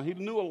of God. Now, he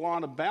knew a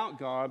lot about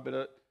God,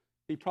 but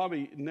he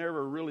probably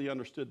never really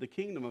understood the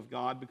kingdom of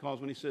God,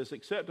 because when he says,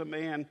 except a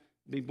man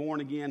be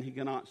born again, he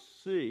cannot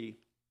see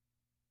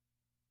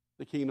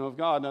the kingdom of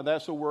God. Now,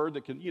 that's a word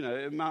that can,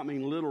 it might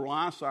mean literal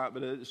eyesight,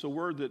 but it's a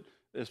word that,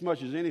 as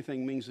much as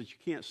anything, means that you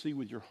can't see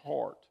with your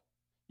heart.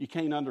 You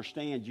can't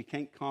understand. You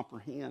can't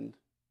comprehend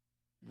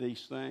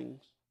these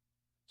things.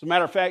 As a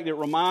matter of fact, it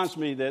reminds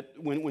me that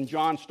when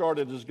John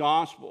started his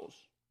Gospels,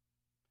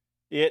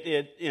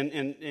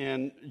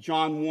 in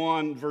John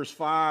 1, verse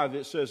 5,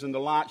 it says, and the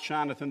light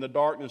shineth in the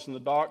darkness, and the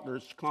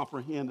darkness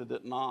comprehended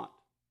it not.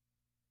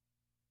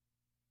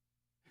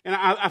 And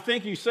I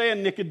think he's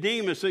saying,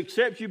 Nicodemus,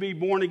 except you be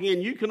born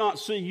again, you cannot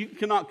see, you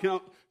cannot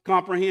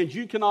comprehend,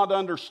 you cannot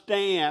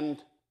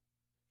understand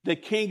the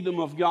kingdom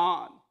of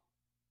God.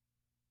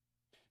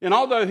 And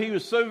although he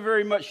was so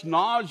very much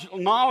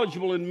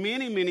knowledgeable in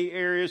many, many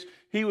areas,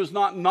 he was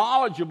not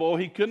knowledgeable.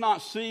 He could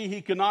not see,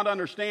 he could not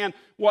understand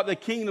what the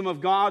kingdom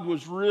of God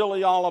was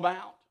really all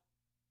about.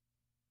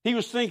 He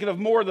was thinking of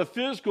more of the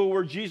physical,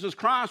 where Jesus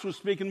Christ was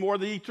speaking more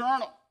of the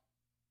eternal.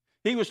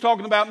 He was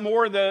talking about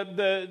more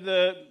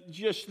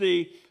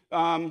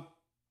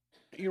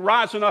you're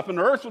rising up an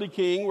earthly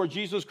king, where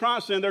Jesus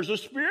Christ said there's a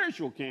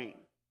spiritual king.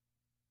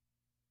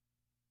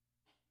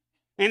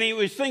 And he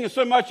was thinking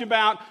so much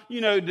about,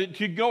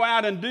 to go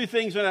out and do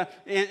things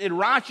in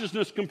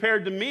righteousness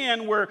compared to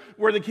men, where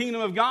the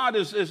kingdom of God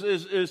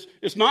is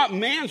not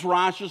man's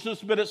righteousness,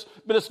 but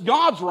it's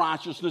God's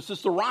righteousness.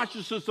 It's the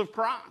righteousness of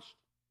Christ.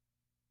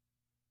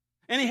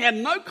 And he had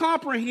no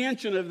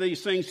comprehension of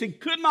these things. He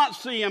could not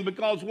see him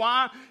because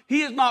why? He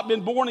has not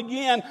been born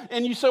again.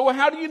 And you say, well,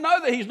 how do you know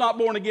that he's not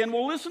born again?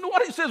 Well, listen to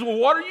what he says. Well,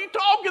 what are you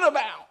talking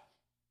about?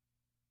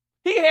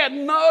 He had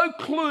no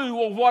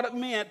clue of what it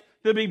meant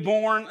to be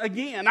born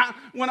again.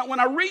 When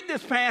I read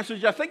this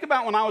passage, I think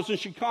about when I was in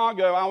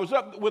Chicago. I was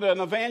up with an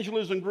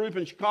evangelism group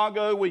in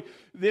Chicago.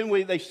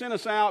 They sent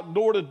us out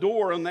door to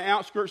door on the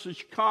outskirts of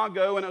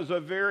Chicago, and it was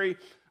a very,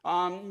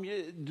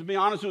 to be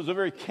honest, it was a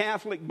very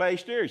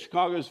Catholic-based area.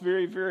 Chicago is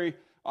very, very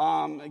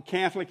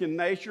Catholic in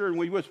nature, and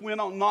we just went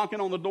on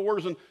knocking on the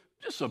doors, and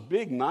just a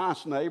big,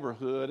 nice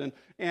neighborhood.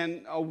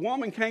 And a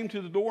woman came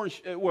to the door,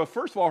 and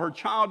first of all, her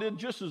child did,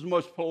 just as the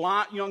most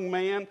polite young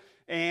man.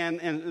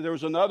 And there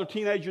was another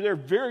teenager there,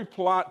 very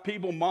polite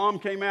people. Mom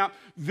came out,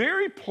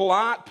 very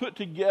polite, put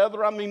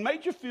together. I mean,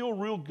 made you feel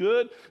real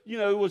good.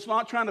 Was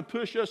not trying to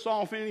push us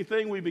off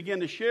anything. We began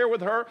to share with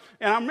her.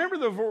 And I remember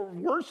the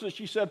words that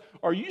she said,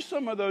 "Are you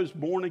some of those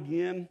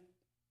born-again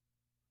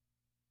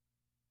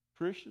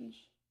Christians?"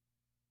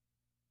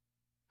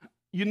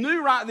 You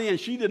knew right then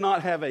she did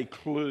not have a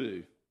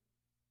clue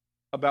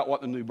about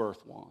what the new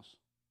birth was.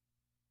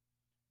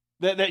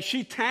 That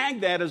she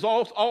tagged that as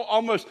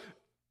almost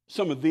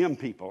some of them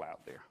people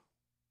out there.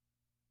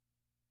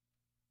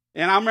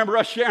 And I remember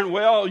us sharing,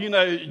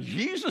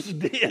 Jesus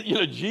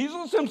did.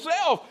 Jesus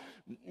himself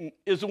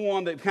is the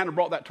one that kind of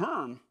brought that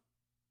term.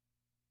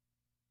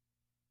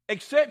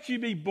 Except you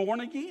be born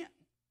again.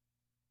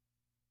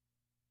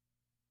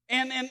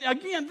 And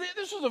again,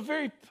 this was a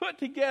very put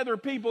together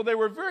people. They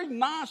were very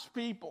nice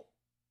people.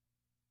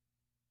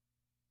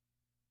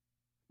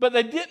 But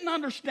they didn't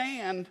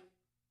understand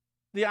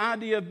the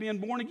idea of being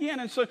born again.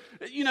 And so,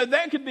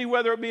 that could be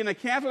whether it be in a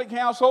Catholic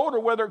household or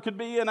whether it could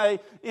be in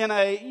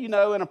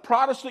a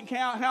Protestant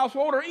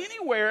household or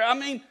anywhere. I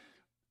mean,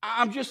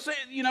 I'm just saying,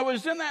 it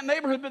was in that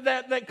neighborhood, but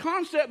that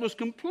concept was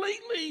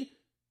completely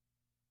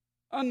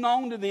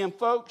unknown to them,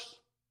 folks.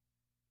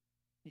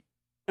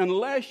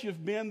 Unless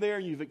you've been there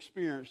and you've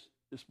experienced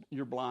this,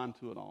 you're blind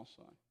to it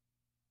also.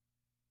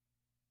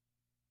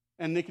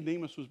 And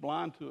Nicodemus was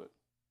blind to it.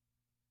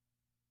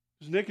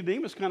 Because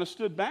Nicodemus kind of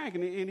stood back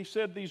and he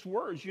said these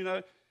words,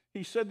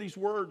 he said these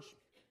words,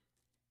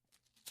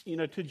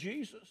 to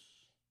Jesus.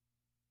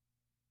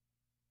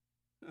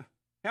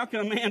 How can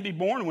a man be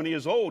born when he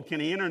is old?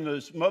 Can he enter into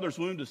his mother's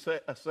womb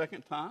a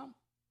second time?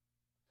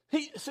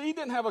 He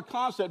didn't have a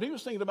concept. He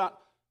was thinking about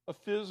a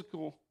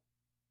physical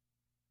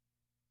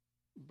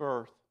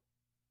birth.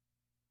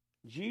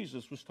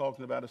 Jesus was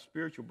talking about a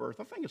spiritual birth.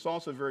 I think it's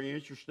also very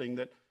interesting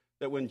that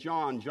when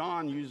John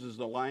uses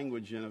the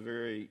language in a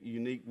very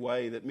unique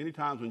way, that many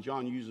times when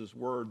John uses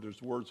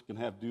there's words that can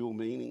have dual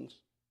meanings.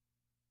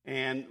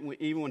 And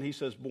even when he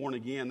says born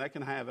again, that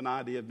can have an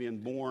idea of being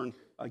born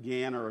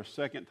again or a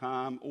second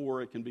time,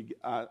 or it can be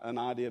an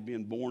idea of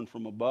being born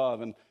from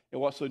above. And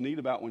what's so neat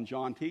about when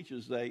John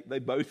teaches, they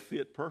both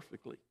fit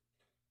perfectly.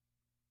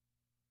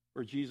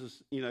 Where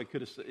Jesus, it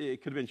could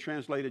have been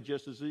translated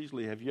just as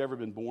easily. Have you ever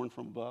been born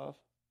from above?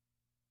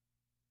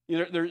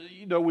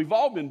 We've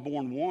all been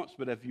born once,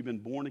 but have you been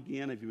born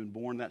again? Have you been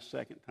born that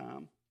second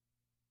time?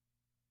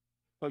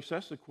 Folks,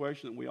 that's the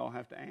question that we all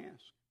have to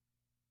ask.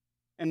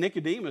 And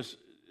Nicodemus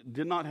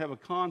did not have a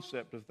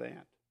concept of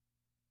that.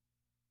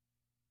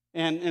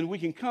 And we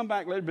can come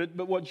back later,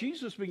 but what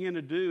Jesus began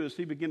to do is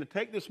he began to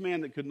take this man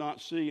that could not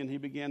see and he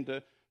began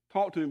to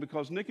talk to him,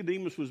 because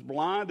Nicodemus was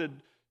blinded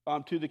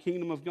to the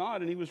kingdom of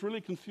God, and he was really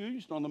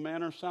confused on the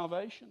manner of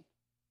salvation.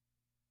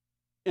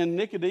 In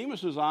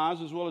Nicodemus' eyes,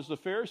 as well as the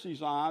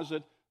Pharisees' eyes,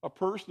 that a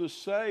person is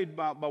saved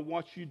by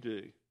what you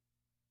do,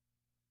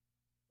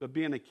 but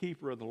being a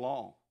keeper of the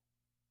law.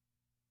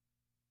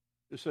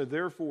 And so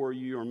therefore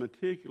you are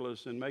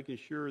meticulous in making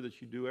sure that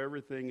you do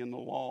everything in the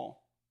law.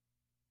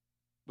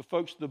 But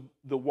folks,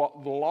 the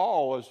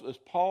law, as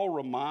Paul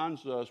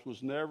reminds us,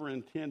 was never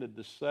intended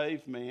to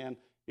save man.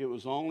 It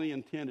was only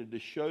intended to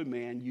show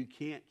man you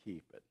can't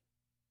keep it.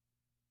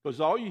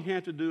 Because all you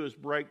have to do is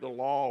break the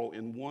law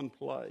in one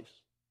place,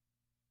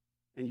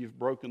 and you've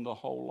broken the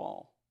whole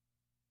law.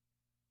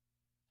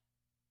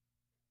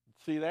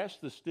 See, that's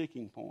the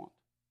sticking point.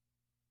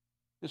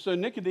 And so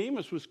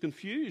Nicodemus was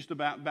confused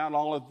about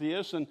all of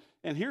this, and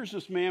here's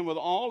this man with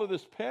all of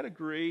this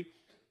pedigree,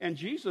 and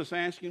Jesus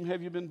asked him,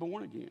 have you been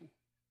born again?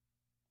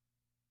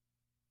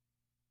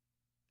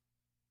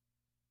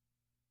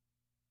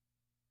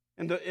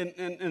 And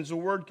as the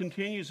word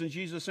continues, and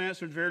Jesus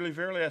answered, Verily,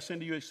 verily, I say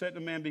unto you, except a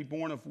man be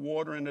born of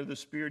water and of the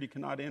Spirit, he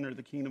cannot enter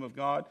the kingdom of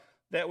God.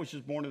 That which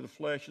is born of the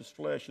flesh is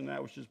flesh, and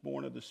that which is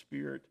born of the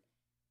Spirit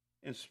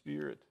is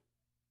spirit.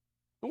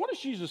 And what has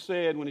Jesus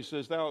said when he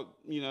says,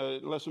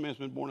 unless a man's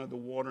been born of the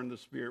water and the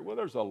Spirit? Well,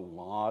 there's a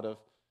lot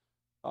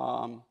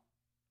of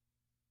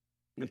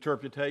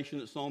interpretation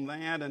that's on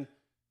that. And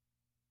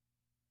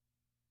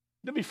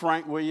to be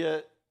frank with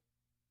you,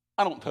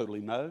 I don't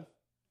totally know.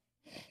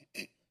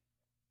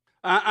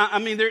 I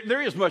mean,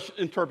 there is much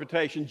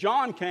interpretation.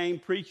 John came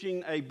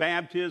preaching a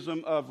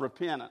baptism of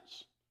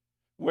repentance,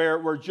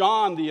 where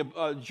John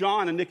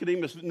and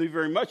Nicodemus knew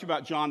very much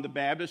about John the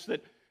Baptist,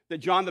 that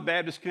John the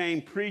Baptist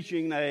came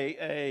preaching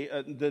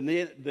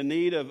the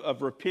need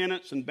of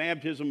repentance and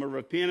baptism of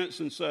repentance.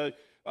 And so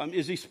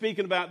is he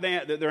speaking about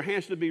that there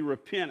has to be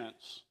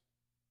repentance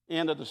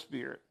and of the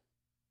Spirit?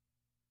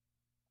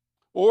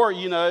 Or,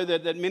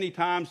 that many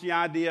times the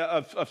idea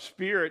of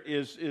Spirit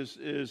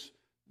is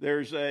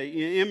there's a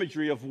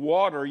imagery of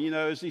water,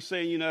 as he's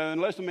saying,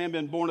 unless a man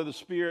been born of the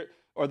Spirit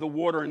or the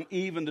water and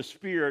even the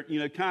Spirit,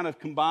 kind of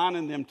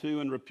combining them two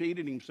and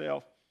repeating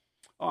himself.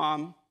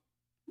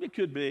 It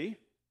could be.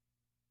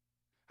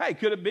 Hey,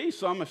 could it be?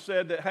 Some have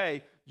said that,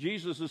 hey,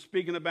 Jesus is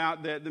speaking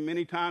about that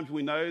many times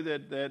we know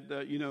that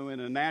in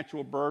a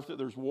natural birth that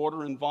there's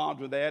water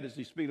involved with that. Is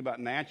he speaking about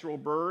natural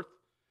birth?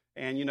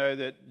 And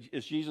that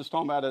is Jesus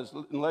talking about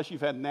unless you've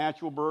had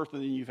natural birth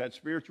and then you've had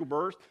spiritual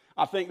birth?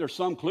 I think there's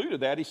some clue to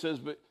that. He says,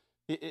 but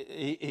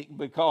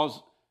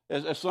because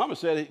as some have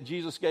said,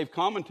 Jesus gave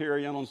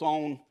commentary on his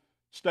own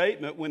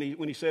statement when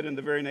he said in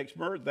the very next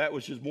verse, that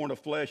which is born of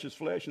flesh is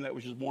flesh, and that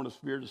which is born of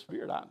spirit is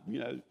spirit.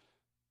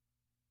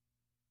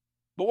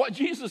 But what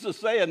Jesus is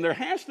saying, there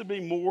has to be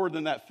more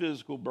than that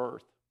physical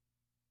birth.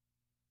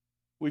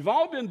 We've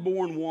all been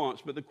born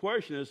once, but the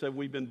question is, have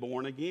we been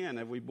born again?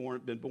 Have we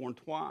been born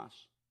twice?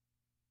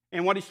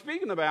 And what he's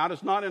speaking about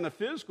is not in a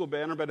physical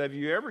manner, but have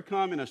you ever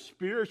come in a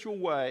spiritual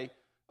way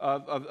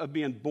of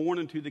being born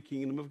into the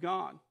kingdom of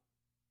God?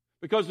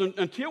 Because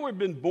until we've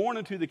been born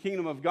into the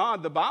kingdom of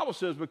God, the Bible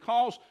says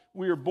because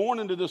we are born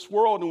into this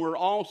world and we're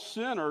all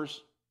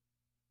sinners,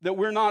 that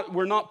we're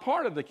not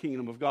part of the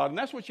kingdom of God. And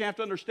that's what you have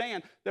to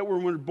understand, that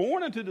when we're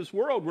born into this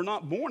world, we're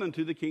not born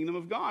into the kingdom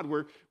of God.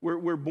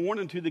 We're born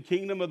into the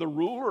kingdom of the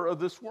ruler of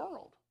this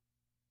world.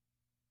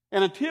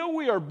 And until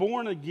we are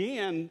born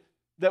again,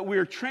 that we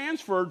are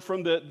transferred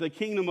from the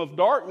kingdom of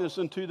darkness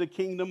into the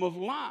kingdom of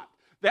light.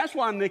 That's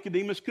why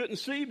Nicodemus couldn't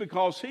see,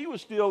 because he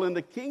was still in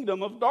the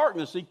kingdom of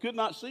darkness. He could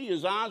not see.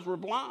 His eyes were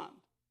blind.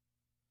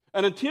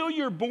 And until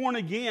you're born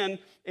again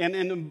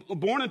and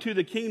born into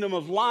the kingdom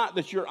of light,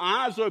 that your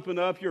eyes open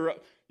up,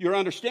 your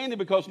understanding,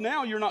 because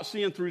now you're not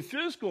seeing through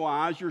physical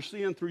eyes, you're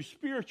seeing through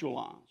spiritual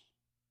eyes.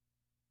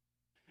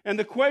 And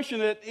the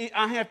question that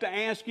I have to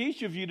ask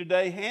each of you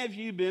today, have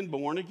you been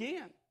born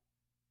again?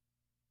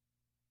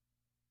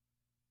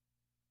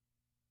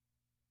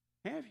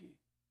 Have you?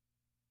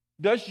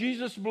 Does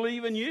Jesus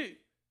believe in you?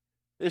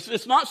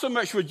 It's not so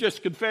much for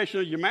just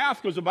confession of your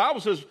mouth, because the Bible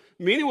says,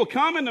 many will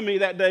come into me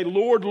that day,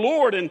 Lord,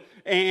 Lord, and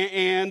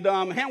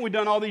haven't we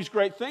done all these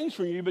great things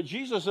for you? But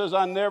Jesus says,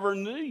 I never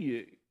knew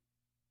you.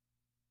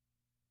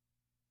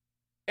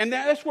 And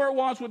that's where it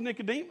was with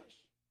Nicodemus.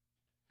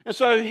 And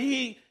so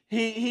he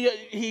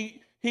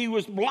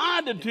was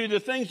blinded to the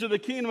things of the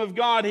kingdom of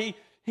God.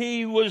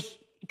 He was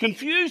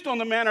confused on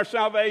the manner of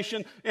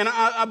salvation. And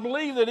I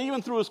believe that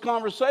even through his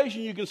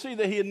conversation, you can see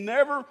that he had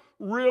never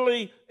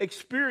really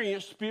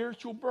experienced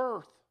spiritual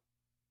birth.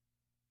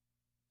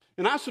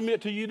 And I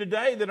submit to you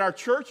today that our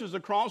churches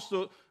across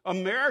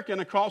America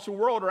and across the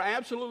world are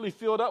absolutely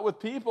filled up with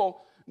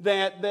people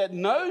that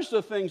knows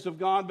the things of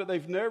God, but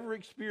they've never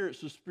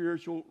experienced a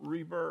spiritual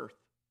rebirth.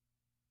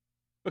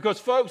 Because,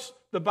 folks,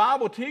 the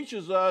Bible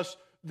teaches us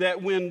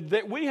that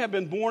we have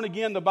been born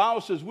again, the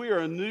Bible says we are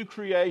a new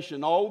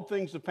creation. Old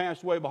things have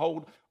passed away.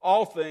 Behold,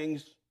 all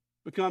things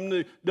become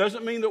new.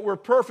 Doesn't mean that we're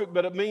perfect,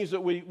 but it means that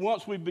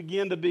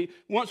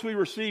once we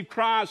receive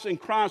Christ and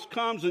Christ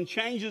comes and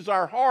changes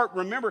our heart.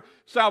 Remember,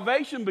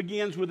 salvation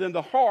begins within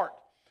the heart.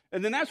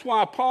 And then that's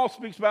why Paul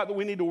speaks about that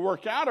we need to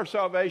work out our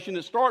salvation.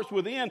 It starts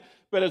within,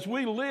 but as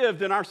we live,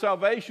 then our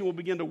salvation will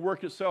begin to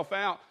work itself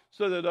out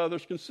so that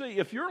others can see.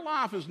 If your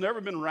life has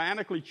never been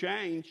radically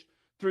changed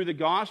through the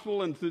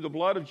gospel and through the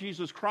blood of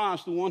Jesus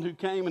Christ, the one who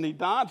came and he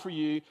died for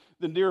you,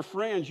 then, dear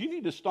friends, you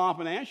need to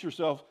stop and ask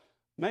yourself,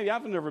 maybe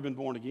I've never been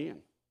born again.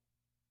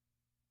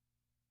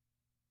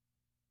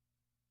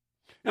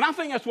 And I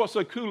think that's what's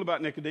so cool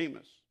about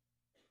Nicodemus.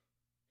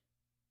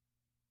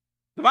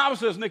 The Bible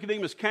says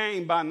Nicodemus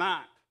came by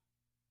night.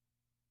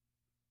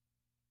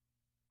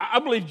 I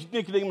believe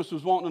Nicodemus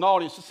was wanting an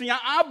audience. See,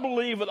 I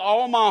believe with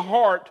all my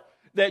heart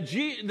that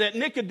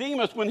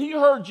Nicodemus, when he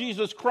heard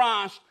Jesus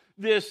Christ,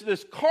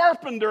 this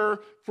carpenter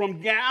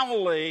from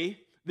Galilee,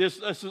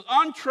 this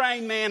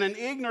untrained man and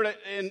ignorant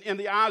in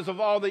the eyes of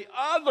all the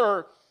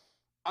other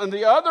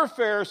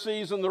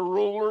Pharisees and the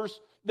rulers,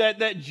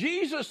 that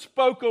Jesus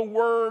spoke a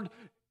word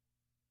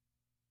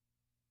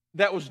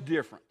that was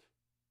different.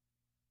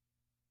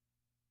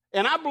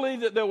 And I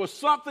believe that there was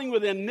something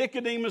within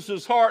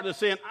Nicodemus' heart that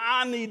said,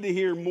 I need to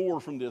hear more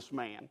from this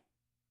man.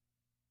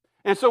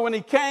 And so when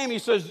he came, he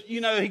says,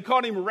 he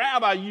called him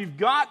Rabbi, you've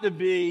got to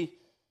be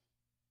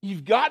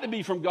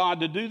from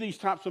God to do these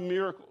types of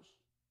miracles.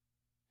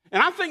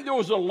 And I think there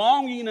was a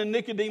longing in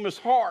Nicodemus'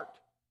 heart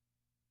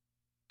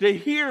to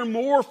hear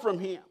more from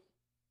him.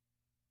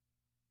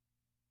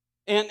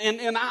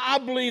 And I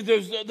believe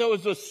there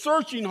was a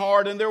searching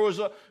heart and there was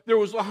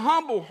a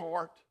humble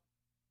heart.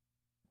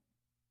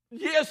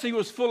 Yes, he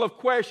was full of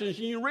questions.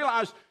 And you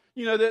realize,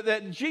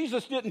 that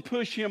Jesus didn't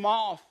push him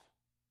off.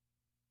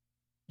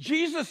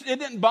 It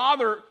didn't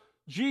bother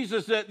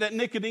Jesus that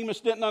Nicodemus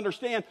didn't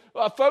understand.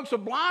 Folks, a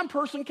blind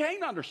person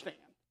can't understand.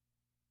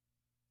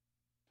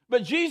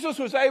 But Jesus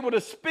was able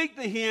to speak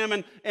to him,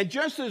 and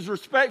just as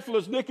respectful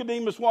as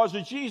Nicodemus was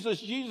to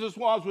Jesus, Jesus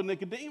was with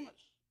Nicodemus.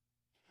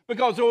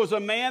 Because there was a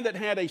man that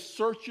had a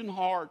searching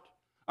heart.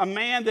 A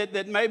man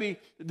that maybe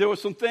there were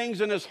some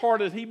things in his heart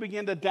that he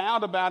began to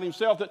doubt about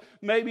himself, that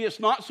maybe it's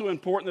not so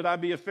important that I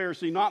be a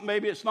Pharisee.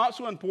 Maybe it's not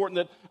so important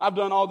that I've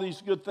done all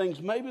these good things.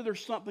 Maybe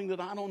there's something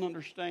that I don't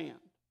understand.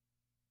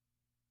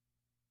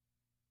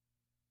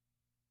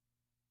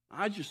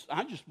 I just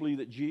believe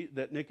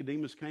that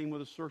Nicodemus came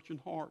with a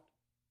searching heart.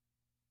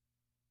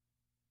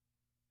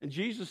 And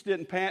Jesus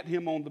didn't pat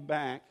him on the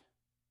back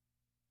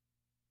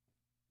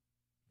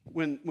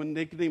when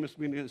Nicodemus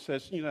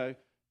says,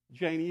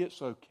 Janie,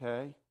 it's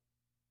okay.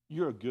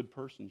 You're a good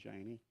person,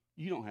 Janie.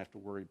 You don't have to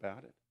worry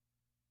about it.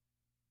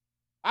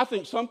 I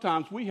think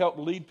sometimes we help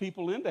lead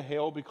people into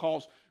hell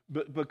because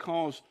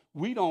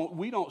we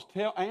don't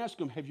ask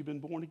them, have you been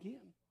born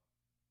again?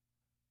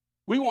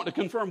 We want to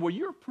confirm, well,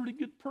 you're a pretty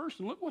good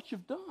person. Look what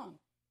you've done.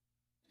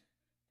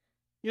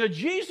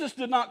 Jesus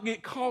did not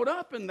get caught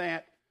up in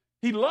that.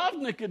 He loved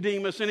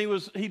Nicodemus, and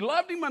he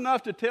loved him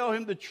enough to tell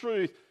him the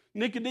truth.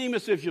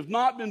 Nicodemus, if you've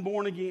not been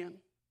born again.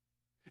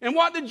 And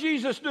what did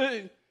Jesus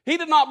do? He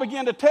did not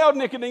begin to tell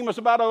Nicodemus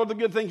about all the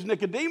good things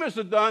Nicodemus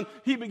had done.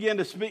 He began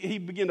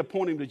to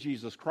point him to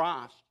Jesus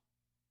Christ.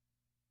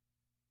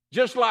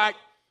 Just like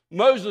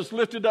Moses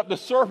lifted up the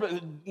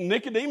serpent,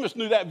 Nicodemus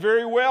knew that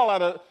very well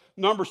out of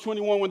Numbers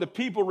 21 when the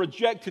people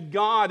rejected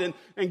God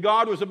and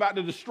God was about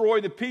to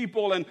destroy the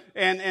people and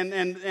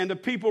the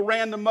people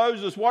ran to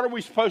Moses. What are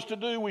we supposed to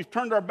do? We've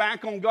turned our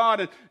back on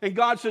God. And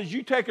God says,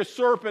 you take a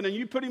serpent and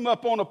you put him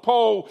up on a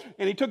pole.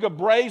 And he took a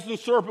brazen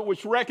serpent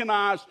which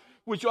was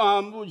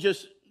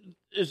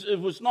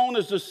known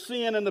as the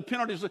sin and the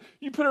penalty.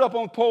 You put it up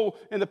on a pole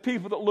and the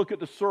people that look at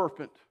the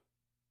serpent.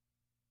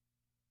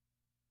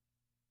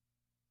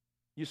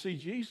 You see,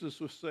 Jesus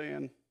was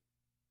saying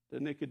to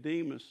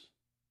Nicodemus,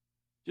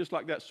 just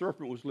like that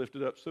serpent was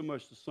lifted up, so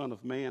much the Son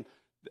of Man,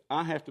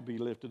 I have to be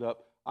lifted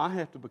up. I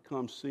have to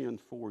become sin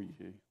for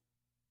you.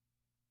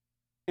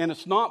 And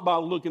it's not by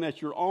looking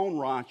at your own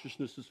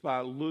righteousness, it's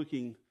by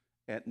looking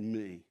at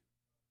me.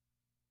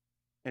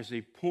 As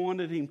he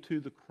pointed him to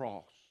the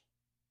cross,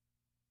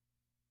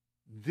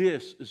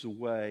 this is the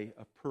way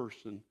a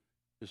person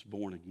is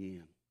born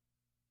again.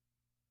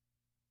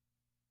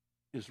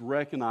 Is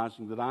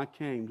recognizing that I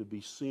came to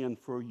be sin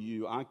for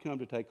you. I come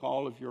to take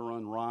all of your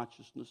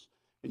unrighteousness.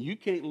 And you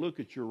can't look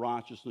at your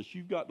righteousness.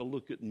 You've got to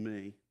look at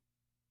me.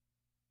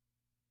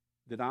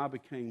 That I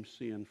became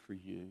sin for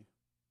you.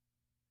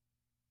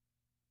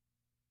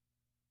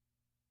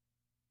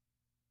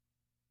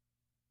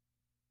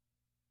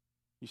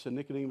 He said,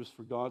 Nicodemus,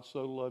 for God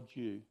so loved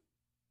you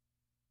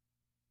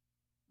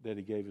that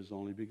he gave his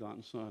only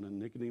begotten Son. And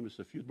Nicodemus,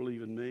 if you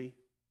believe in me,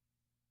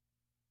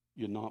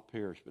 you'll not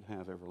perish but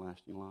have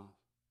everlasting life.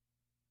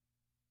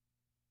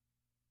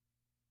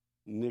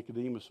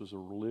 Nicodemus was a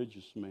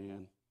religious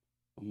man,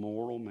 a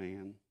moral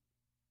man,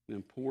 an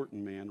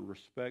important man, a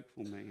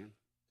respectful man.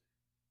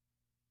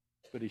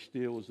 But he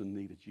still was in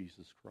need of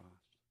Jesus Christ.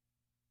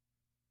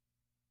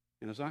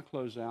 And as I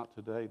close out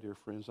today, dear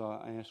friends,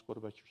 I ask, what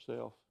about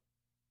yourself?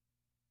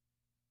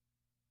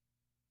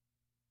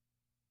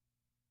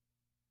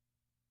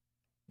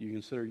 Do you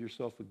consider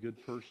yourself a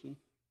good person,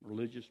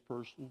 religious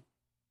person?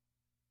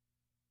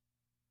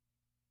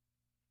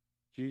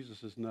 Jesus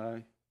says,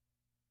 no.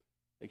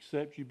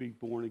 Except you be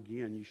born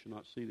again, you shall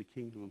not see the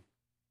kingdom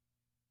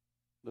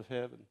of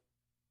heaven.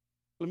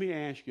 Let me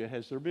ask you,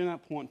 has there been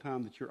that point in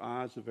time that your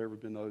eyes have ever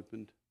been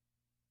opened?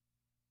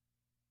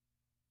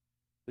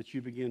 That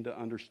you begin to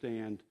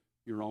understand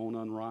your own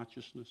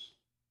unrighteousness?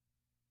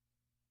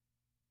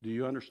 Do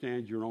you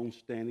understand your own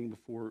standing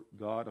before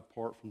God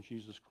apart from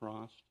Jesus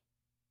Christ?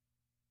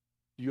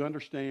 Do you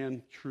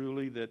understand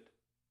truly that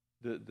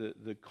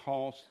the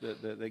cost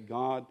that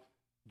God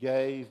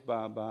gave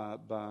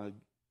by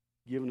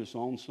giving his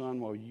own Son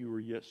while you were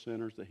yet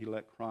sinners, that he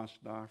let Christ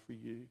die for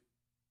you?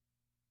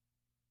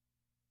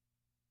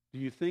 Do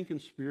you think in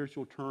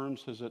spiritual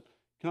terms, has it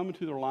come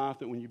into their life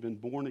that when you've been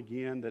born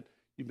again, that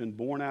you've been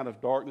born out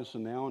of darkness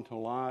and now into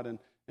light, and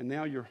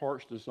now your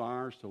heart's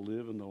desires to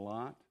live in the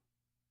light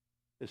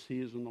as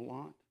he is in the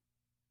light?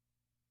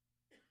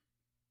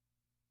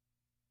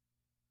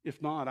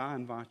 If not, I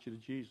invite you to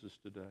Jesus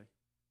today.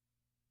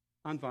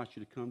 I invite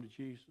you to come to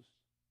Jesus.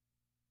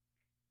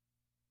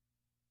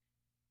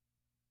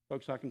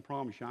 Folks, I can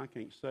promise you I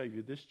can't save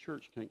you. This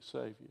church can't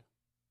save you.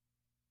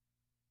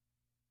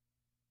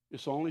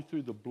 It's only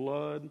through the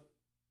blood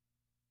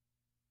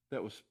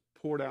that was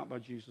poured out by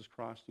Jesus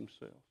Christ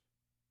himself,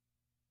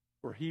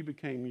 where he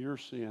became your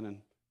sin and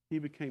he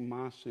became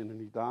my sin,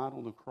 and he died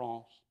on the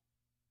cross.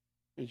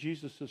 And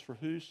Jesus says, for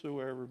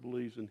whosoever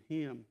believes in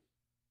him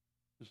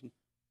is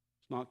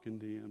not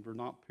condemned or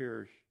not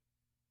perish.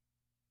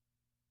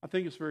 I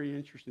think it's very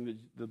interesting that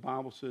the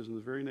Bible says in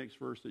the very next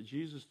verse that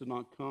Jesus did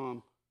not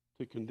come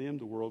to condemn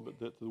the world, but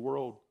that the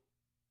world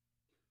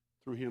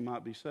through him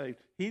might be saved.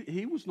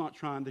 He was not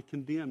trying to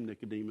condemn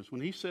Nicodemus. When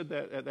he said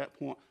that at that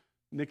point,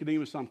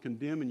 Nicodemus, I'm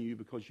condemning you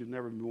because you've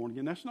never been born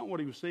again. That's not what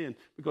he was saying,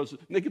 because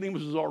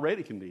Nicodemus was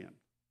already condemned.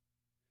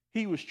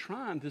 He was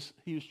trying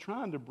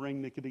to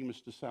bring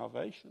Nicodemus to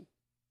salvation.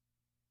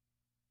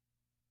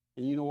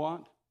 And you know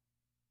what?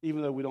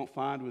 Even though we don't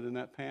find within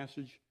that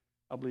passage,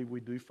 I believe we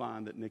do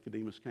find that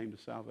Nicodemus came to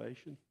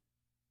salvation.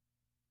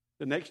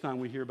 The next time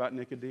we hear about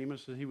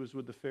Nicodemus, he was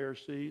with the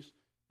Pharisees,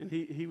 and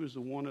he was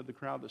the one of the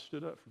crowd that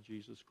stood up for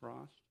Jesus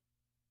Christ.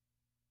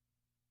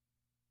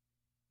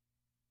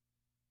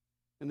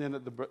 And then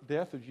at the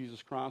death of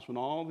Jesus Christ, when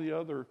all the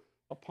other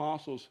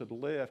apostles had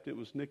left, it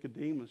was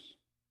Nicodemus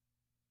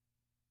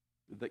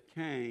that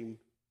came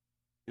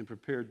and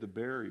prepared the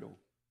burial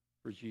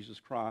for Jesus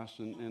Christ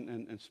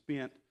and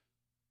spent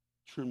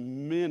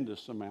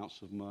tremendous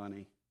amounts of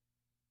money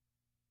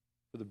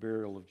for the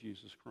burial of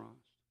Jesus Christ.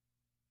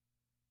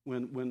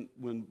 When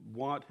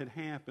what had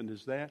happened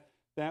is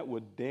that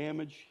would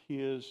damage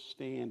his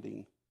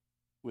standing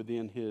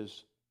within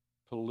his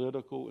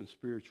political and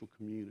spiritual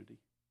community.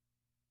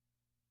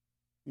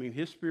 I mean,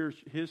 his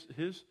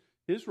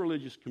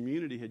religious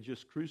community had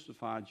just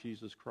crucified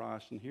Jesus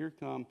Christ, and here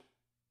come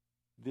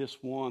this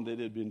one that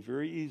had been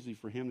very easy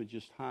for him to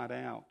just hide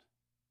out.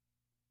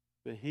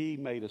 But he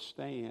made a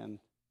stand,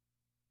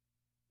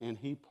 and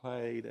he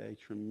paid a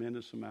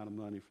tremendous amount of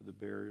money for the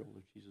burial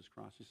of Jesus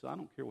Christ. He said, I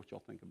don't care what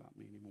y'all think about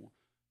me anymore.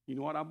 You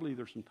know what? I believe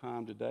there's some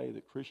time today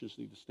that Christians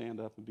need to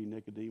stand up and be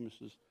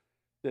Nicodemuses.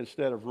 That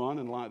instead of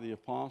running like the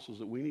apostles,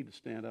 that we need to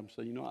stand up and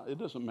say, you know, it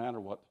doesn't matter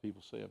what the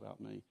people say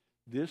about me.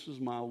 This is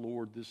my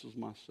Lord. This is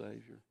my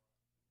Savior.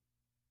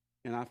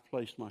 And I've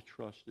placed my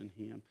trust in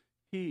him.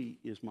 He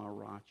is my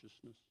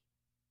righteousness.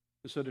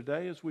 And so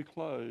today as we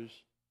close,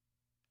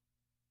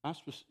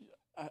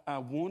 I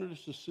wanted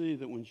us to see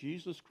that when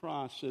Jesus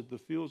Christ said the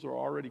fields are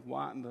already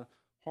white and the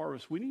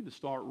harvest, we need to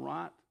start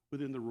right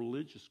within the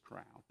religious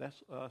crowd.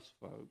 That's us,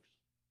 folks.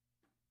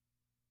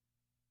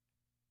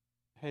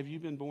 Have you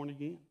been born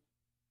again?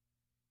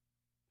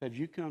 Have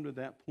you come to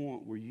that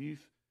point where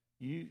you've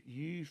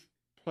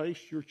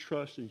placed your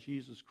trust in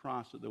Jesus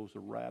Christ, that there was a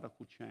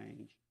radical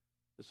change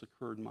that's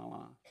occurred in my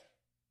life?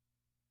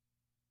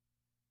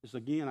 Because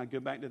again, I go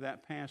back to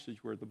that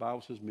passage where the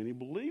Bible says many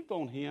believed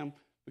on him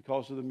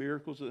because of the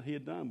miracles that he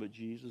had done, but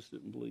Jesus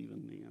didn't believe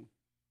in them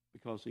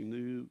because he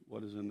knew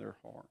what is in their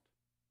heart.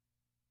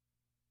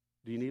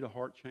 Do you need a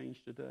heart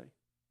change today?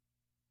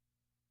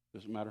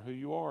 Doesn't matter who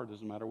you are.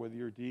 Doesn't matter whether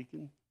you're a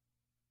deacon.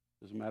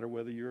 Doesn't matter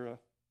whether you're a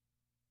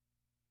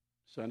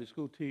Sunday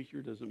school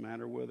teacher. Doesn't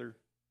matter whether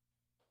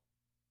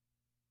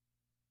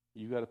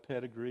you got a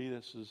pedigree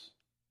that's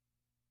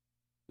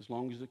as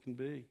long as it can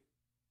be,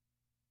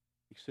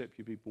 except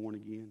you be born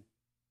again.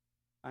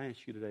 I ask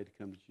you today to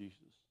come to Jesus.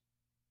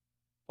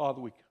 Father,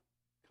 we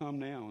come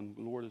now, and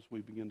Lord, as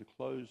we begin to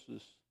close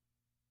this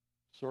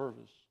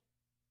service,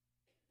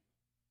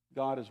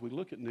 God, as we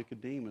look at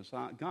Nicodemus,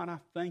 God, I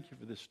thank you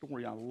for this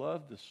story. I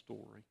love this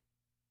story.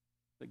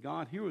 That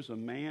God, here was a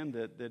man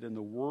that in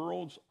the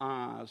world's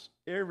eyes,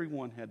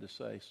 everyone had to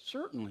say,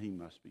 certainly he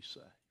must be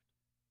saved.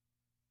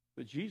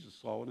 But Jesus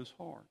saw in his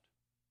heart.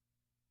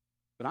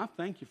 But I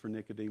thank you for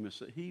Nicodemus,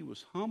 that he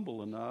was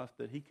humble enough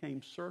that he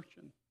came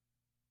searching.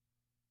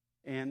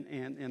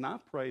 And I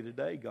pray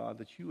today, God,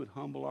 that you would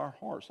humble our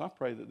hearts. I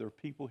pray that there are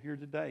people here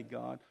today,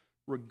 God,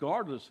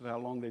 regardless of how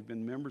long they've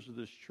been members of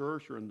this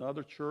church or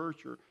another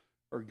church,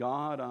 or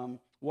God,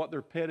 what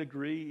their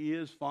pedigree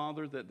is,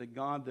 Father, that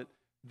God, that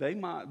they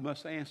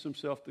must ask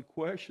themselves the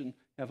question,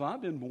 have I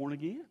been born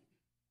again?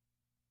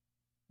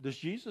 Does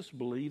Jesus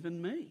believe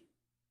in me?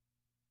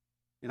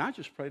 And I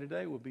just pray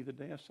today will be the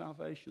day of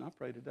salvation. I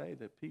pray today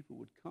that people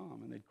would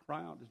come and they'd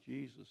cry out to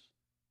Jesus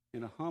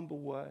in a humble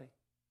way.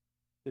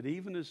 That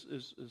even as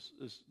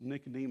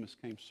Nicodemus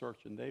came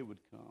searching, they would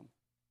come.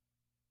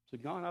 So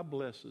God,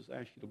 ask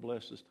you to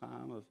bless this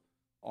time of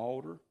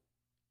altar.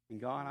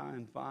 And God,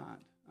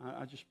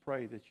 I just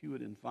pray that you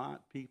would invite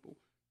people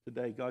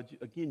today. God,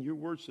 again, your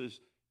word says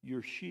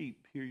your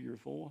sheep hear your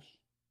voice.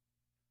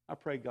 I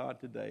pray, God,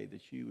 today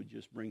that you would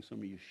just bring some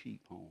of your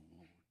sheep home,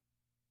 Lord.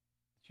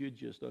 That you'd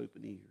just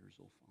open ears,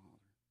 oh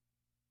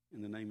Father.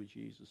 In the name of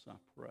Jesus, I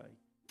pray.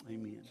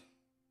 Amen.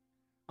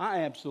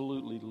 I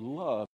absolutely love